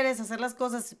quieres hacer las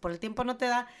cosas, por el tiempo no te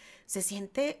da, se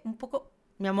siente un poco,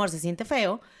 mi amor, se siente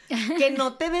feo, que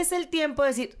no te des el tiempo de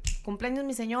decir, cumpleaños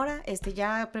mi señora,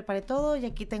 ya preparé todo y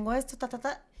aquí tengo esto,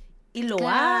 y lo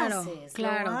haces.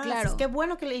 Claro. Qué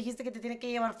bueno que le dijiste que te tiene que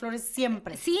llevar flores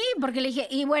siempre. Sí, porque le dije,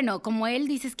 y bueno, como él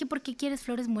dice, es que ¿por qué quieres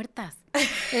flores muertas?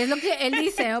 Es lo que él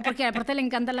dice, ¿no? Porque aparte le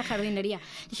encanta la jardinería.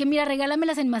 Dije, mira,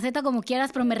 regálamelas en maceta como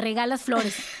quieras, pero me regalas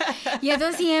flores. Y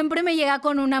entonces siempre me llega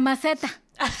con una maceta.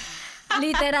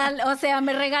 Literal, o sea,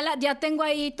 me regala, ya tengo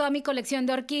ahí toda mi colección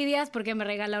de orquídeas, porque me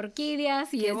regala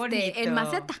orquídeas y en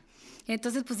maceta.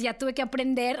 Entonces, pues ya tuve que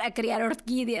aprender a criar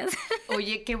orquídeas.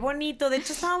 Oye, qué bonito. De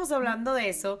hecho, estábamos hablando de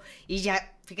eso y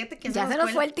ya, fíjate que ya se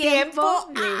nos fue el tiempo.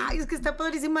 Ay, es que está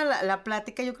padrísima la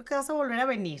plática. Yo creo que vas a volver a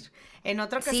venir. En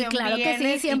otra ocasión. Sí, claro que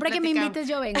sí. Siempre que me invites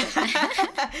yo vengo.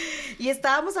 Y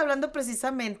estábamos hablando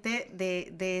precisamente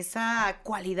de esa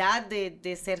cualidad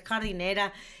de ser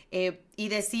jardinera. Y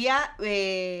decía,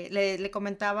 le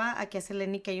comentaba aquí a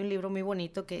Zeleny que hay un libro muy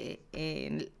bonito que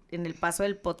en el paso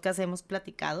del podcast hemos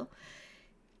platicado,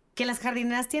 que las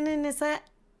jardineras tienen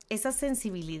esa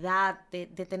sensibilidad de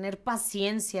tener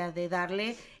paciencia, de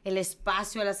darle el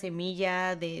espacio a la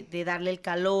semilla, de darle el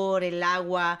calor, el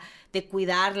agua, de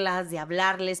cuidarlas, de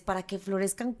hablarles para que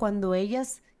florezcan cuando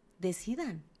ellas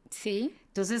decidan. Sí.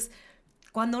 Entonces,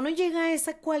 cuando uno llega a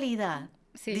esa cualidad,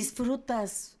 sí,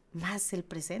 disfrutas más el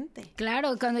presente.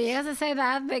 Claro, cuando llegas a esa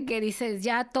edad de que dices,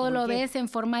 ya todo lo ves en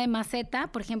forma de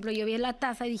maceta. Por ejemplo, yo vi la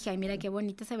taza y dije, ay, mira qué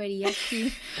bonita se vería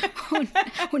aquí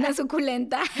una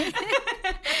suculenta.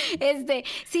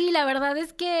 Sí, la verdad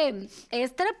es que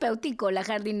es terapéutico la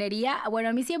jardinería. Bueno,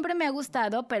 a mí siempre me ha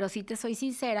gustado, pero si te soy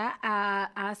sincera,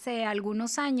 hace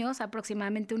algunos años,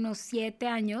 aproximadamente unos 7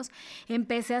 años,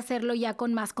 empecé a hacerlo ya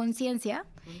con más conciencia.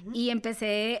 Y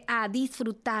empecé a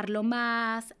disfrutarlo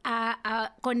más,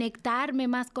 a conectarme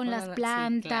más con las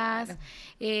plantas. Sí,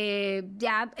 claro.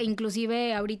 Ya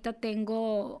inclusive ahorita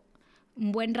tengo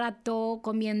un buen rato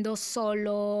comiendo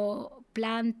solo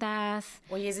plantas.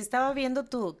 Oye, si estaba viendo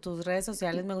tus redes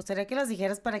sociales, me gustaría que las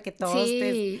dijeras para que todos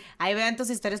ahí vean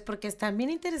tus historias, porque están bien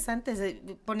interesantes.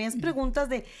 Ponías preguntas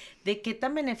de qué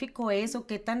tan benéfico es o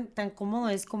qué tan cómodo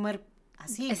es comer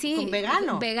así, sí, con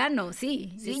vegano. Vegano,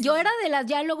 sí. Yo era de las,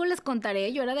 ya luego les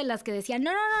contaré, yo era de las que decían,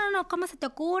 no, ¿cómo se te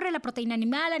ocurre? La proteína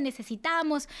animal la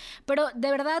necesitamos. Pero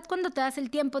de verdad, cuando te das el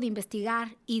tiempo de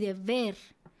investigar y de ver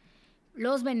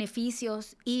los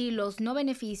beneficios y los no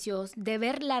beneficios, de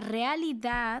ver la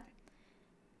realidad,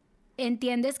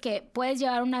 entiendes que puedes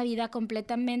llevar una vida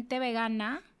completamente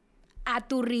vegana a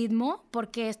tu ritmo,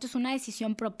 porque esto es una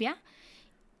decisión propia,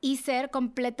 y ser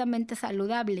completamente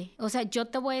saludable. O sea, yo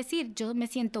te voy a decir, yo me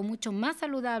siento mucho más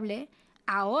saludable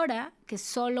ahora que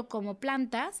solo como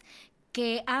plantas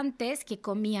que antes que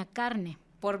comía carne.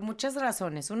 Por muchas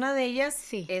razones. Una de ellas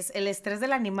es el estrés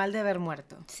del animal de haber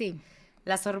muerto. Sí.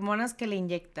 Las hormonas que le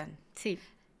inyectan. Sí.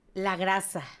 La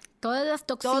grasa. Todas las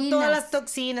toxinas. Todas las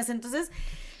toxinas. Entonces,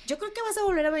 yo creo que vas a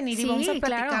volver a venir y vamos a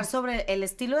platicar sobre el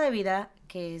estilo de vida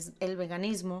que es el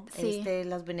veganismo,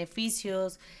 los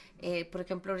beneficios. Por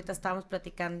ejemplo, ahorita estábamos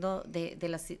platicando de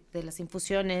las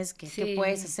infusiones, qué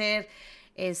puedes hacer,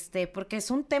 porque es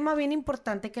un tema bien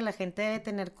importante que la gente debe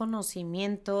tener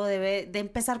conocimiento, debe de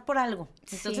empezar por algo.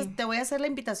 Entonces, te voy a hacer la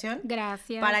invitación.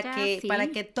 Gracias. Para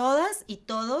que todas y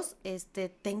todos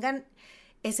tengan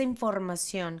esa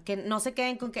información, que no se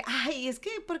queden con que, ay, es que,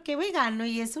 ¿por qué vegano?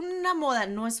 Y es una moda.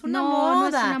 No es una moda. No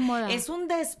es una moda. Es un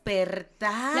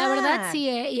despertar. La verdad, sí,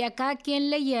 y a cada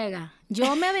quien le llega.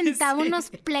 Yo me aventaba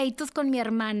unos pleitos con mi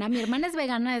hermana. Mi hermana es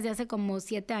vegana desde hace como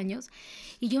 7 años.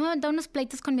 Y yo me aventaba unos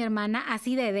pleitos con mi hermana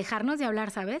así de dejarnos de hablar,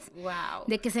 ¿sabes? Wow.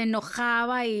 De que se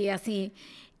enojaba y así.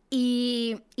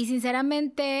 Y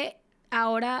sinceramente,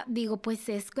 ahora digo, pues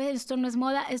es que esto no es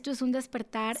moda, esto es un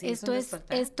despertar. Sí,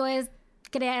 esto es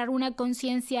crear una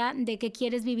conciencia de que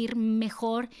quieres vivir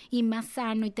mejor y más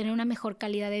sano y tener una mejor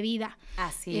calidad de vida.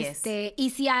 Así es.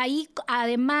 Y si ahí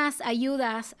además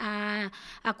ayudas a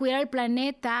cuidar el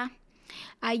planeta,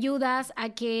 ayudas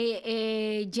a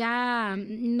que ya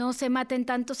no se maten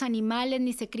tantos animales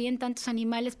ni se críen tantos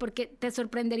animales, porque te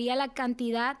sorprendería la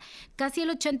cantidad. Casi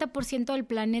el 80% del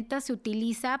planeta se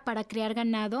utiliza para criar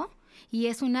ganado y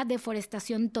es una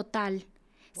deforestación total.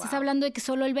 Wow. Estás hablando de que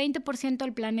solo el 20%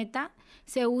 del planeta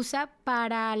se usa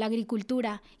para la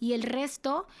agricultura y el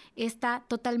resto está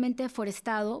totalmente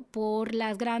deforestado por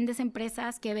las grandes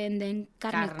empresas que venden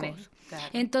carne.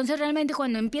 Entonces, realmente,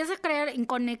 cuando empiezas a crear,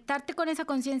 conectarte con esa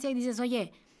conciencia y dices,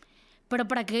 oye, ¿pero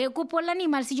para qué ocupo el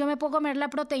animal si yo me puedo comer la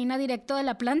proteína directo de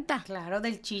la planta? Claro,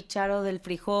 del chícharo, del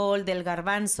frijol, del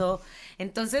garbanzo.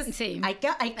 Entonces, hay que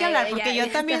hablar, porque yo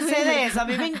también sé de eso. A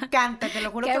mí me encanta, te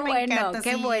lo juro que me encanta.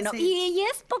 Qué bueno. Y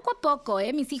es poco a poco,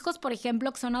 ¿eh? Mis hijos, por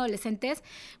ejemplo, que son adolescentes,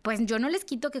 pues yo no les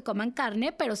quito que coman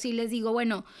carne, pero sí les digo,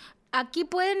 bueno, aquí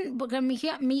pueden, porque a mi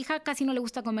hija casi no le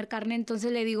gusta comer carne,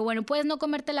 entonces le digo, bueno, puedes no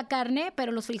comerte la carne,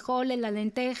 pero los frijoles, las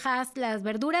lentejas, las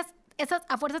verduras, esas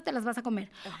a fuerzas te las vas a comer.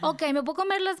 Ajá. Ok, me puedo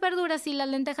comer las verduras y las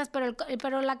lentejas,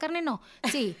 pero la carne no.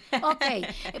 Sí, ok.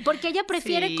 Porque ella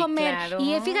prefiere comer. Claro.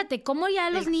 Y fíjate, cómo ya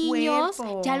los niños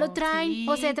ya lo traen,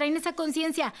 o sea, traen esa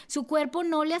conciencia. Su cuerpo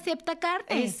no le acepta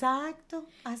carne. Exacto,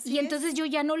 así y entonces yo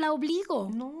ya no la obligo.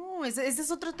 No, ese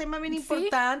es otro tema bien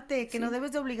importante, que no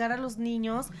debes de obligar a los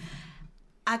niños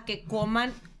a que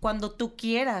coman cuando tú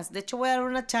quieras. De hecho, voy a dar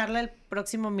una charla el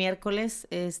próximo miércoles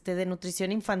de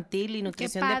nutrición infantil y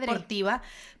nutrición deportiva,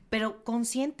 pero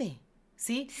consciente,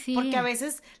 ¿sí? Porque a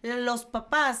veces los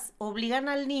papás obligan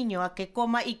al niño a que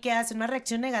coma y que hace una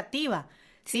reacción negativa,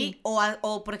 ¿sí?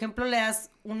 O por ejemplo, le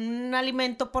das un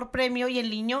alimento por premio y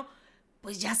el niño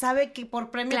pues ya sabe que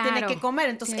por premio tiene que comer.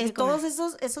 Entonces, todos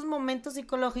esos momentos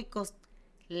psicológicos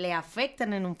le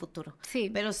afectan en un futuro. Sí.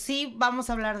 Pero sí vamos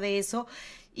a hablar de eso.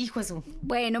 Hijo Jesús.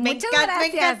 Bueno, muchas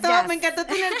gracias. Me encantó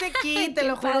tenerte aquí. Te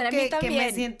lo juro que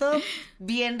me siento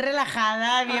bien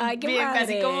relajada, bien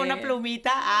así como una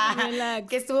plumita.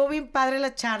 Que estuvo bien padre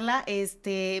la charla.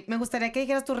 Me gustaría que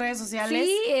dijeras tus redes sociales.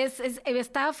 Sí,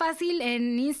 está fácil.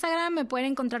 En Instagram me pueden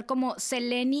encontrar como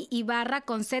Zeleny Ibarra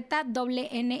con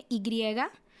ZNNY.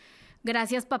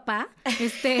 Gracias, papá.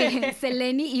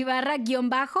 Zeleny Ibarra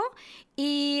 _.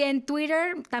 Y en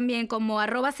Twitter también como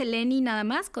 @Zeleny nada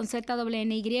más, con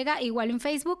ZNNY. Igual en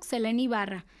Facebook, Zeleny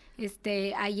Ibarra.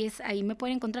 Ahí me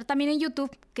pueden encontrar. También en YouTube,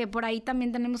 que por ahí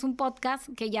también tenemos un podcast,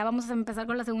 que ya vamos a empezar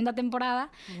con la segunda temporada.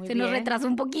 Nos retrasó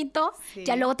un poquito. Sí.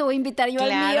 Ya luego te voy a invitar yo al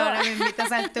mío. Claro, ahora me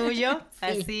invitas al tuyo. Sí.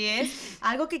 Así es.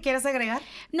 ¿Algo que quieras agregar?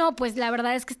 No, pues la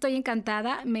verdad es que estoy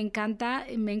encantada. Me encanta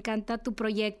tu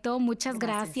proyecto. Muchas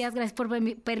gracias. Gracias por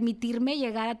permitirme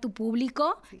llegar a tu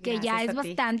público, que ya es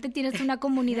bastante. Tienes una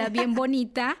comunidad bien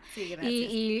bonita. Sí, gracias.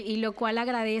 Y lo cual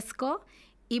agradezco.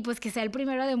 Y pues que sea el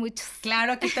primero de muchos.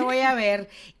 Claro, aquí te voy a ver.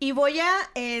 Y voy a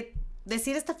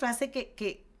decir esta frase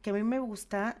que a mí me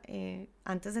gusta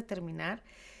antes de terminar.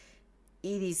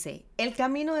 Y dice, el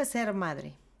camino de ser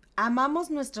madre.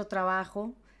 Amamos nuestro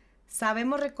trabajo,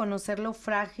 sabemos reconocer lo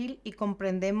frágil y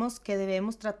comprendemos que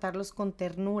debemos tratarlos con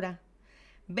ternura.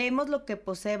 Vemos lo que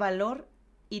posee valor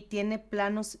y tiene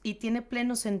pleno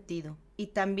sentido. Y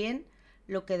también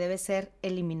lo que debe ser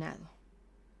eliminado.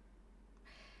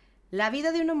 La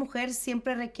vida de una mujer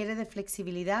siempre requiere de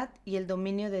flexibilidad y el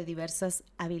dominio de diversas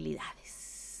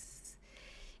habilidades.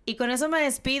 Y con eso me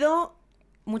despido.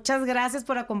 Muchas gracias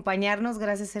por acompañarnos.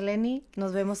 Gracias, Zeleny.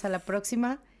 Nos vemos a la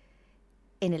próxima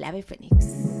en el Ave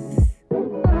Fénix.